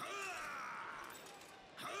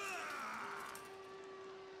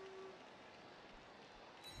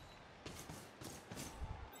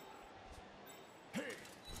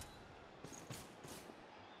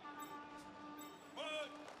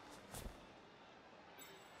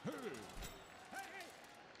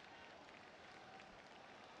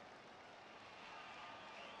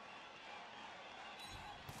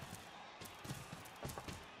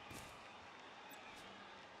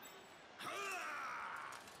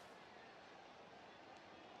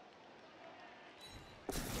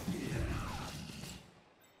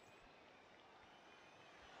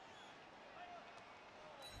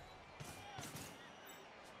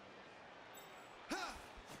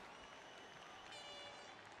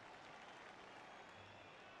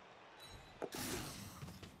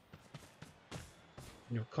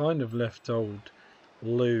 You've kind of left old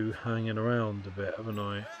Lou hanging around a bit, haven't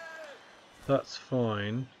I? That's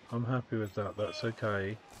fine. I'm happy with that. That's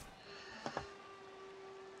okay.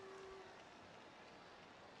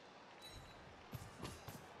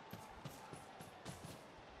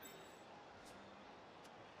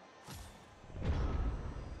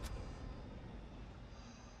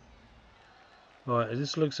 Right,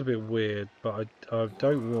 this looks a bit weird, but I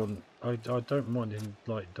don't want I don't mind him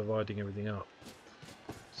like dividing everything up.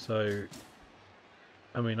 So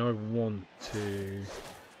I mean, I want to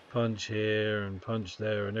punch here and punch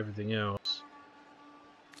there and everything else.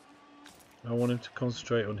 I want him to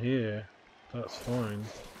concentrate on here. That's fine.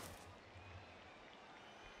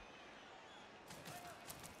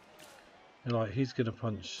 And like, he's gonna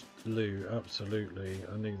punch Lou, absolutely.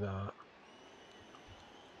 I knew that.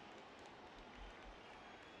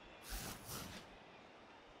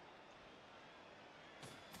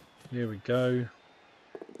 Here we go.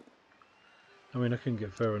 I mean, I couldn't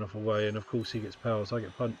get far enough away, and of course he gets powers. I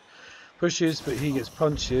get pushes, but he gets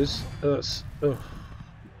punches. That's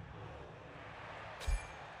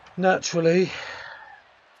naturally.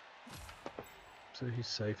 So he's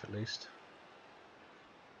safe at least.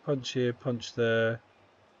 Punch here, punch there.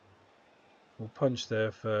 We'll punch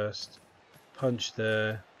there first. Punch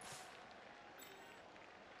there.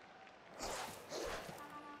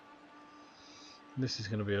 This is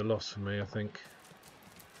going to be a loss for me, I think.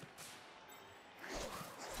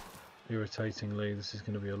 Irritatingly, this is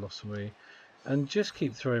going to be a loss for me. And just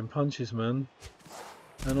keep throwing punches, man.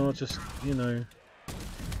 And I'll just, you know,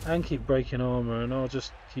 and keep breaking armor, and I'll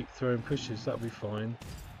just keep throwing pushes. That'll be fine.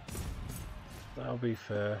 That'll be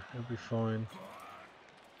fair. It'll be fine.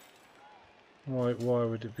 Why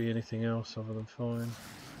would it be anything else other than fine?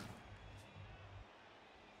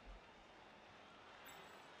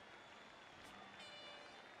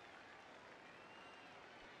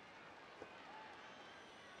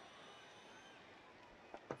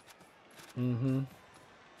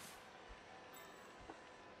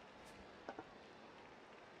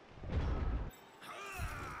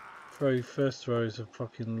 First throw is a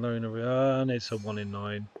fucking loner, and it's a 1 in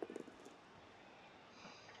 9.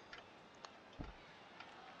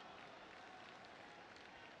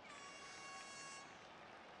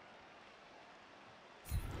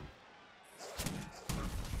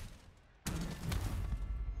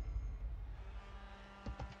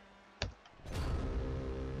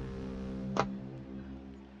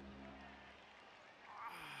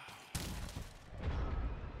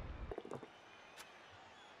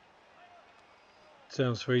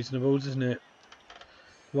 Sounds reasonable, doesn't it?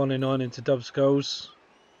 1 in 9 into dub skulls.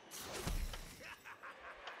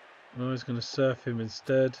 I was going to surf him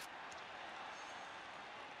instead.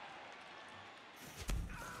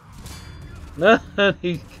 And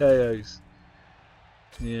he KOs.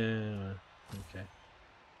 Yeah, okay.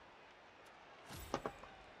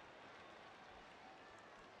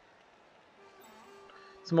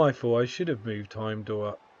 It's my fault. I should have moved Heimdall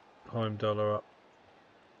up.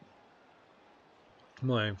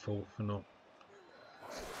 My own fault for not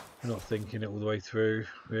thinking it all the way through,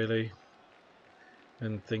 really,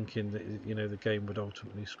 and thinking that, you know, the game would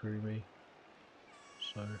ultimately screw me.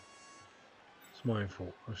 So it's my own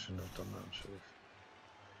fault. I shouldn't have done that. I should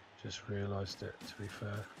have just realised it, to be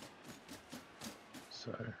fair.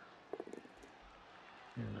 So,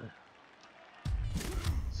 you know,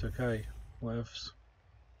 it's okay. Whatevs.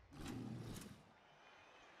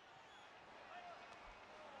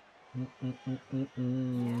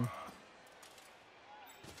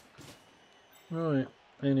 Right.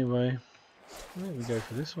 Anyway, I think we go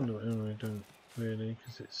for this one. We don't really,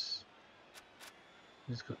 because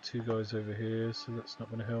he's got 2 guys over here, so that's not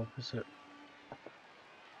going to help, is it?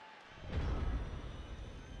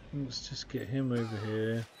 Let's just get him over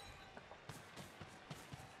here.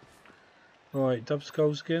 Right, dub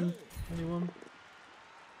skulls again. Anyone?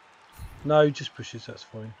 No, just pushes. That's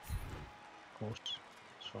fine. Of course,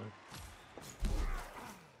 it's fine.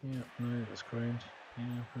 Yeah, no, that's grand. Yeah,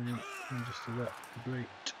 brilliant. I'll just do that.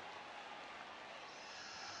 Great.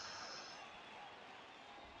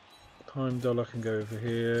 Heimdall can go over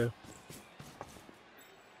here.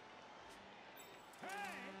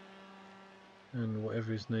 And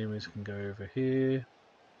whatever his name is can go over here.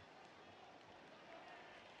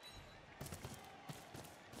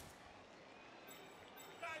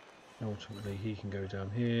 Ultimately, he can go down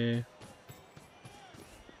here.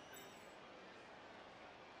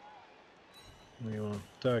 We want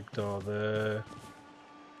Dagdar there.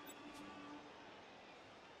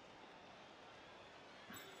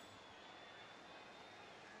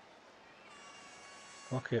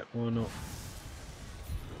 Fuck it, why not?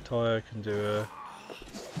 Tyre can do a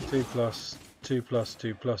 2 plus, 2 plus,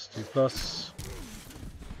 2 plus, 2 plus.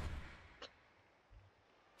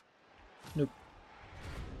 Nope.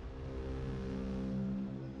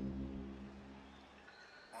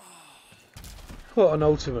 Well, and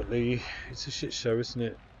ultimately, it's a shit show, isn't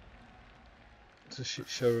it? It's a shit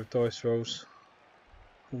show of dice rolls.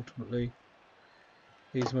 Ultimately,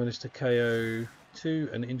 he's managed to KO 2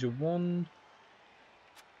 and injure 1,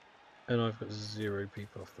 and I've got 0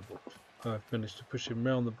 people off the board. I've managed to push him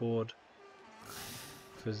round the board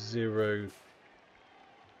for 0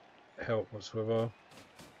 help whatsoever.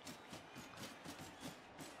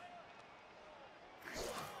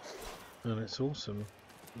 And it's awesome.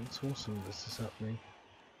 It's awesome this is happening.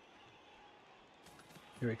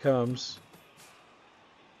 Here it comes.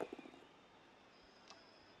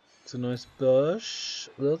 It's a nice bush.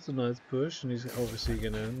 That's a nice bush, and he's obviously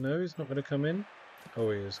gonna. No, he's not gonna come in.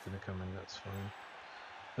 Oh, he is gonna come in. That's fine.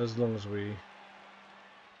 As long as we're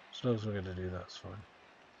gonna do that's fine.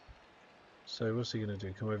 So what's he gonna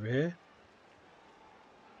do? Come over here?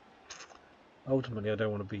 Ultimately, I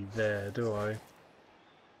don't want to be there, do I?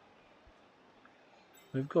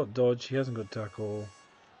 We've got dodge. He hasn't got tackle.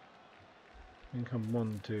 We can come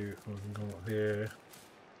 1, 2. We can come up here.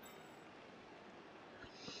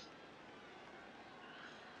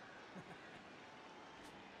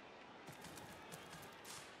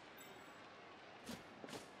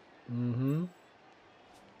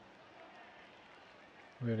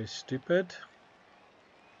 Really stupid.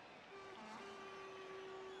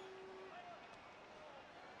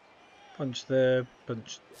 Punch there,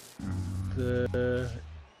 punch there.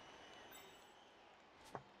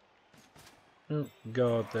 Oh,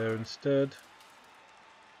 guard there instead.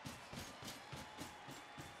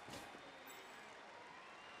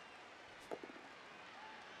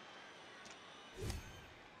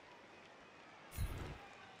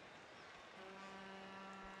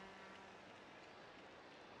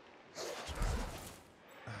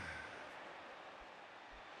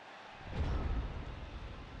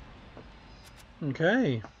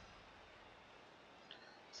 Okay.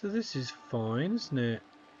 So this is fine, isn't it?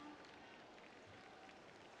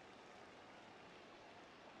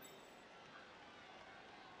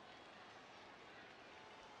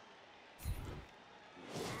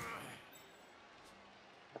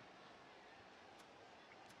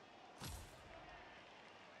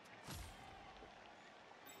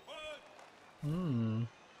 Hmm.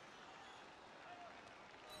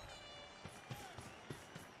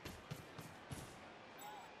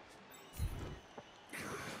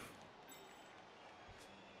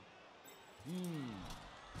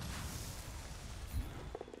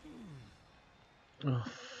 Oh,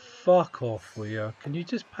 fuck off, will ya? Can you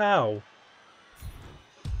just pow?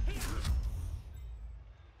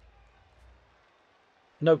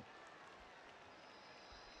 Nope.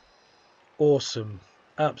 Awesome.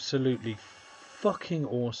 Absolutely fucking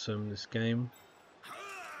awesome, this game.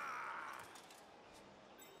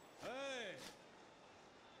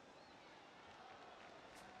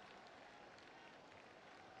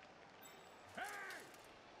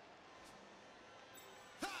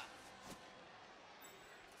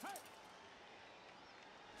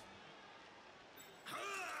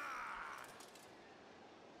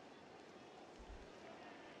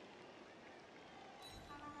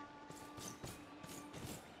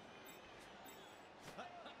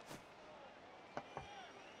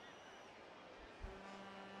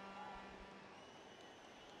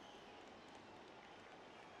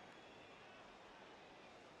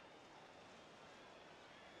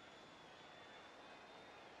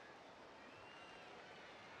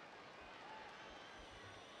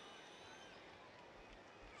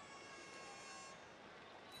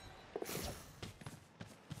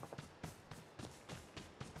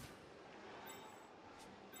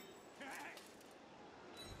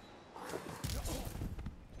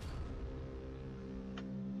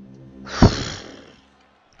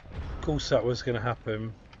 Of course that was going to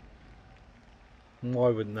happen. Why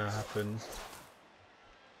wouldn't that happen?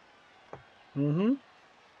 No,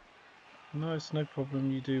 it's no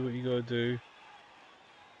problem. You do what you gotta do.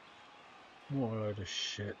 What a load of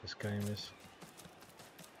shit this game is.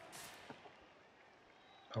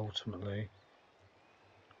 Ultimately.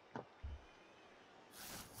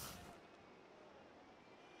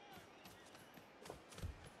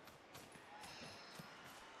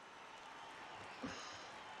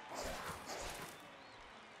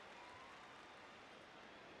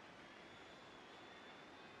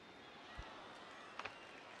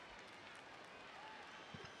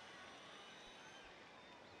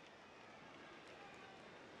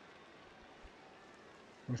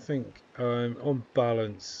 I think on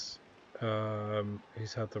balance,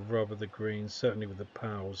 he's had the rub of the green, certainly with the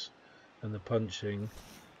pals and the punching.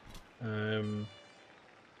 I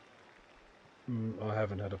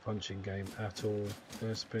haven't had a punching game at all.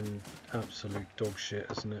 It's been absolute dog shit,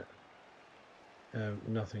 hasn't it?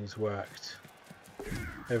 Nothing's worked.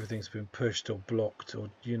 Everything's been pushed or blocked, or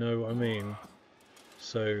you know what I mean?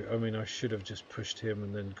 So, I mean, I should have just pushed him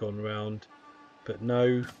and then gone round. But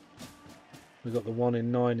no, we got the 1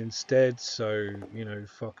 in 9 instead, so, you know,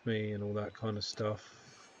 fuck me and all that kind of stuff.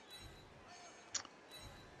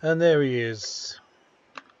 And there he is.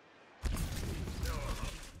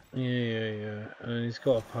 Yeah. And he's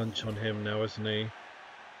got a punch on him now, hasn't he?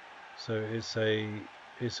 So it's a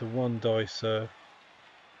one dicer.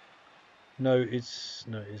 No, it's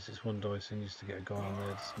one dice. He needs to get a guy on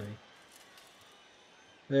there, doesn't he?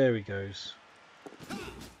 There he goes.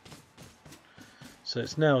 So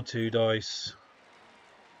it's now 2 dice.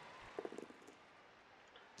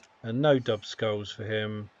 And no dub skulls for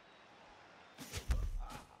him.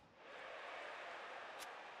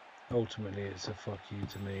 Ultimately, it's a fuck you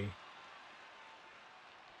to me.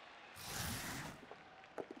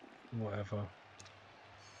 Whatever.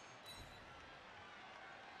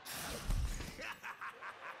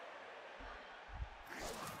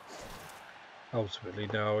 Ultimately,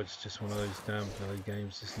 now it's just one of those damn bloody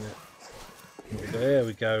games, isn't it? There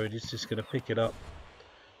we go. It's just going to pick it up.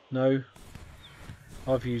 No.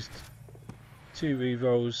 I've used 2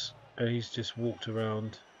 rerolls and he's just walked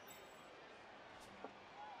around.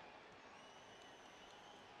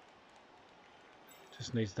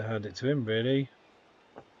 Just needs to hand it to him, really.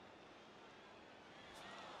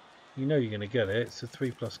 You know you're going to get it. It's a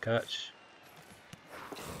 3+ catch.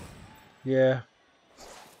 Yeah.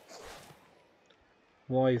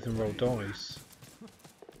 Why even roll dice?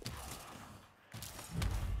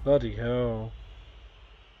 Bloody hell.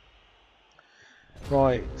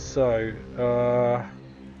 Right, so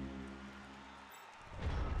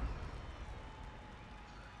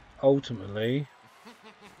ultimately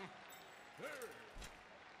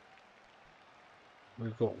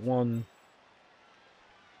we've got one.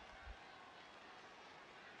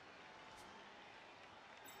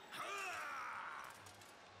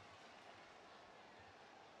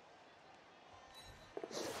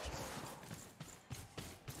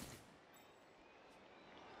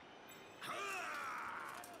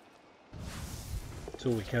 That's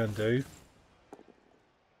all we can do.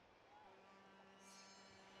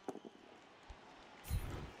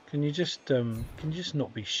 Can you just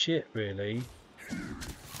not be shit, really?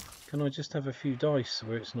 Can I just have a few dice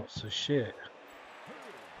where it's not so shit?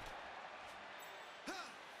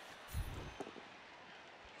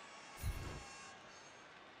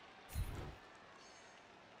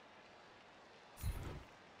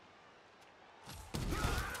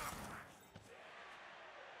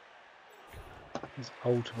 That's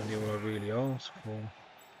ultimately what I really ask for.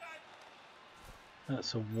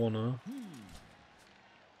 That's a wanna.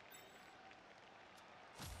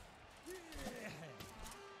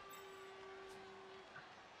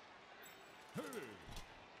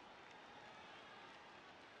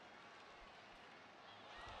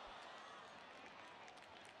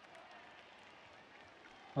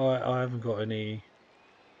 I haven't got any.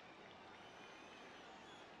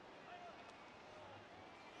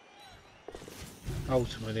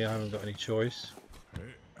 Ultimately, I haven't got any choice.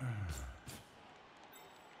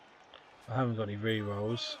 I haven't got any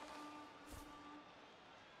re-rolls.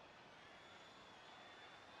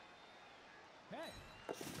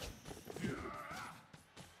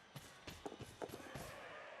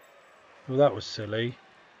 Well, that was silly.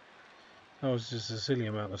 That was just a silly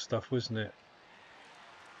amount of stuff, wasn't it?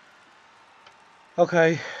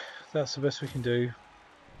 Okay, that's the best we can do.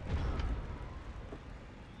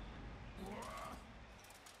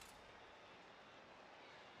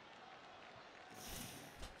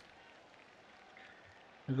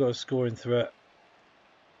 We've got a scoring threat.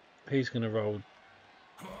 He's going to roll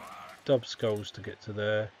dub skulls to get to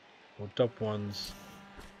there, or dub ones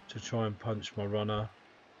to try and punch my runner.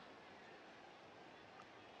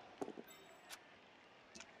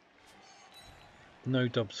 No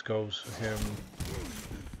dub skulls for him.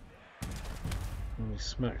 And he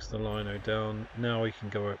smacks the lino down. Now he can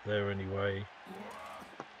go up there anyway.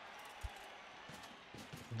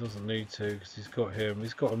 He doesn't need to because he's got him.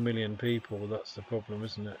 He's got a million people. That's the problem,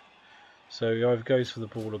 isn't it? So he either goes for the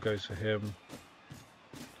ball or goes for him.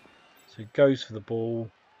 So he goes for the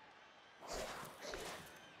ball.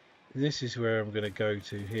 This is where I'm going to go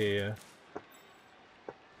to here.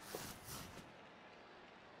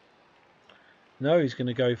 No, he is going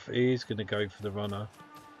to go for the runner.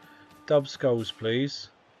 Dub skulls, please.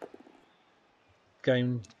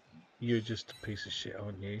 Game, you're just a piece of shit,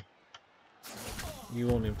 aren't you? You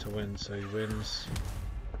want him to win, so he wins.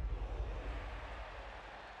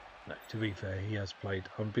 No, to be fair, he has played.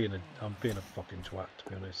 I'm being a fucking twat, to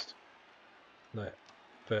be honest. Like,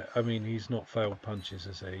 but I mean, he's not failed punches,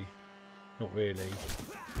 has he? Not really.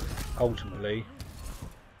 Ultimately,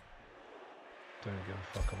 don't give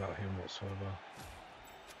a fuck about him whatsoever.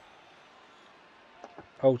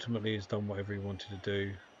 Ultimately, he's done whatever he wanted to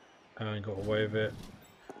do and got away with it.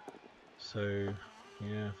 So,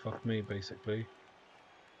 yeah, fuck me, basically.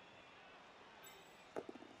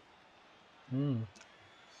 Hmm.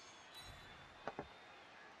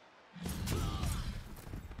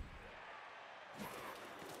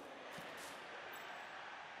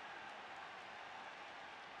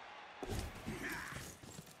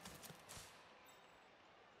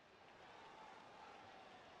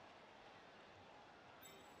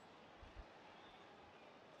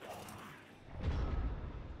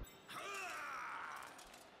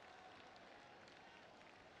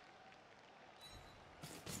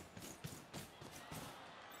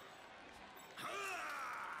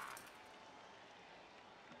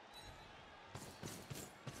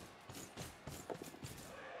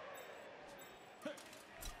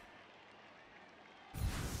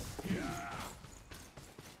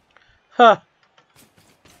 Ha!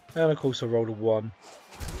 And of course I rolled a 1.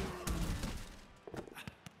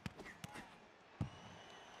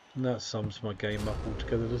 And that sums my game up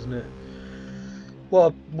altogether, doesn't it?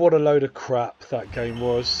 What a load of crap that game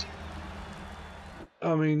was.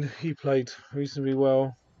 I mean, he played reasonably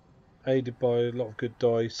well, aided by a lot of good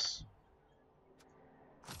dice.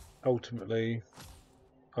 Ultimately,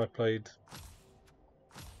 I played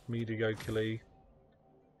mediocrely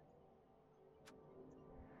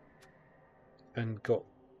and got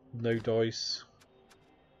no dice.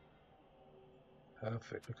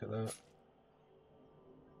 Perfect, look at that.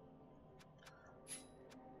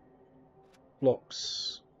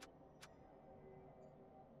 Blocks.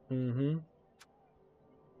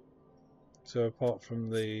 So apart from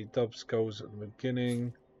the dub skulls at the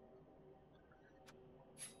beginning,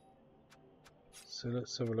 so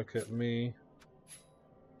let's have a look at me.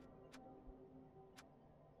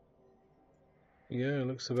 Yeah, it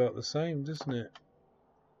looks about the same, doesn't it?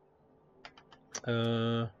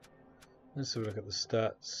 Let's have a look at the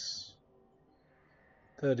stats.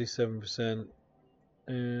 37%.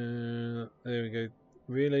 There we go.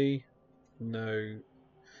 Really? No.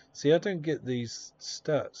 See, I don't get these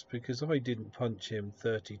stats because I didn't punch him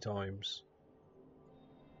 30 times.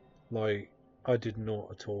 Like, I did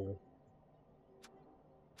not at all.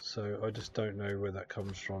 So I just don't know where that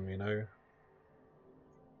comes from, you know?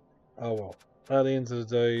 Oh well. At the end of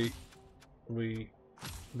the day, we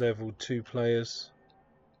leveled 2 players.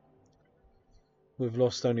 We've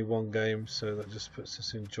lost only 1 game, so that just puts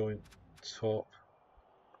us in joint top.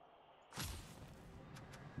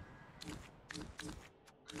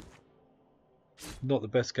 Not the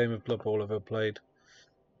best game of Blood Bowl I've ever played.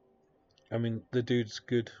 I mean, the dude's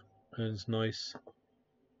good and it's nice.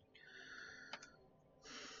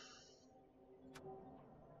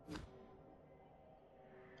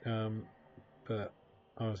 But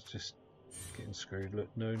I was just getting screwed. Look,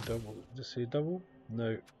 no double. Just see a double?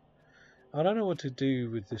 No. I don't know what to do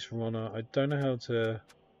with this runner. I don't know how to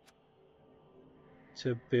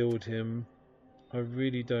build him. I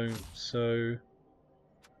really don't. So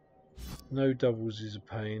no doubles is a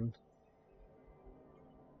pain.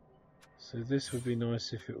 So this would be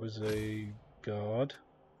nice if it was a guard.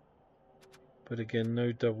 But again,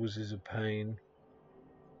 no doubles is a pain.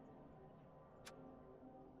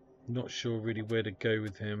 Not sure really where to go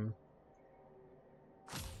with him.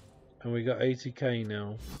 And we got 80k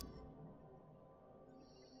now.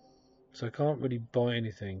 So I can't really buy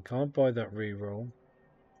anything. Can't buy that reroll.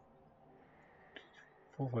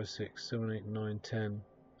 4, 5, 6, 7, 8, 9, 10.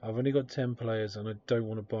 I've only got 10 players and I don't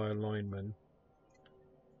want to buy a lineman.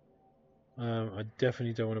 I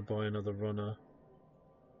definitely don't want to buy another runner.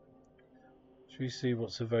 Should we see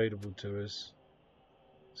what's available to us?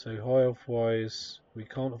 So high off wise, we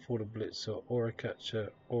can't afford a blitzer or a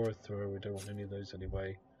catcher or a thrower. We don't want any of those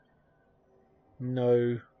anyway.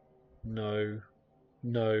 No, no,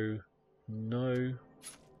 no, no,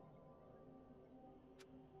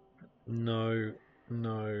 no,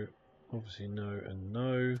 no. Obviously no and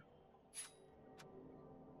no.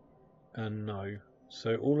 And no.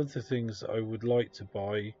 So all of the things that I would like to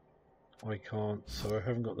buy, I can't. So I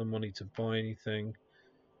haven't got the money to buy anything.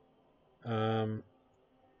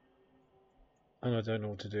 And I don't know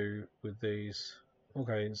what to do with these.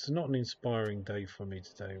 Okay, it's not an inspiring day for me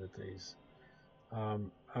today with these.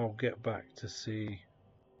 I'll get back to see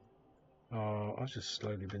I've just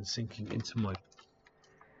slowly been sinking into my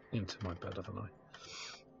bed, haven't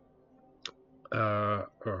I?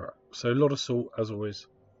 Alright. So a lot of salt, as always.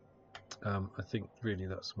 I think really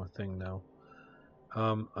that's my thing now.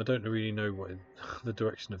 I don't really know what the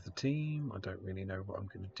direction of the team. I don't really know what I'm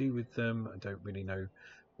going to do with them. I don't really know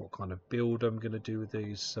what kind of build I'm going to do with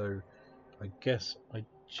these. So I guess I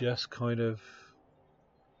just kind of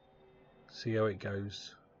see how it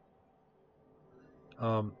goes.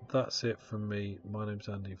 That's it from me. My name's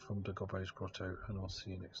Andy from the Gobbo's Grotto, and I'll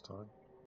see you next time.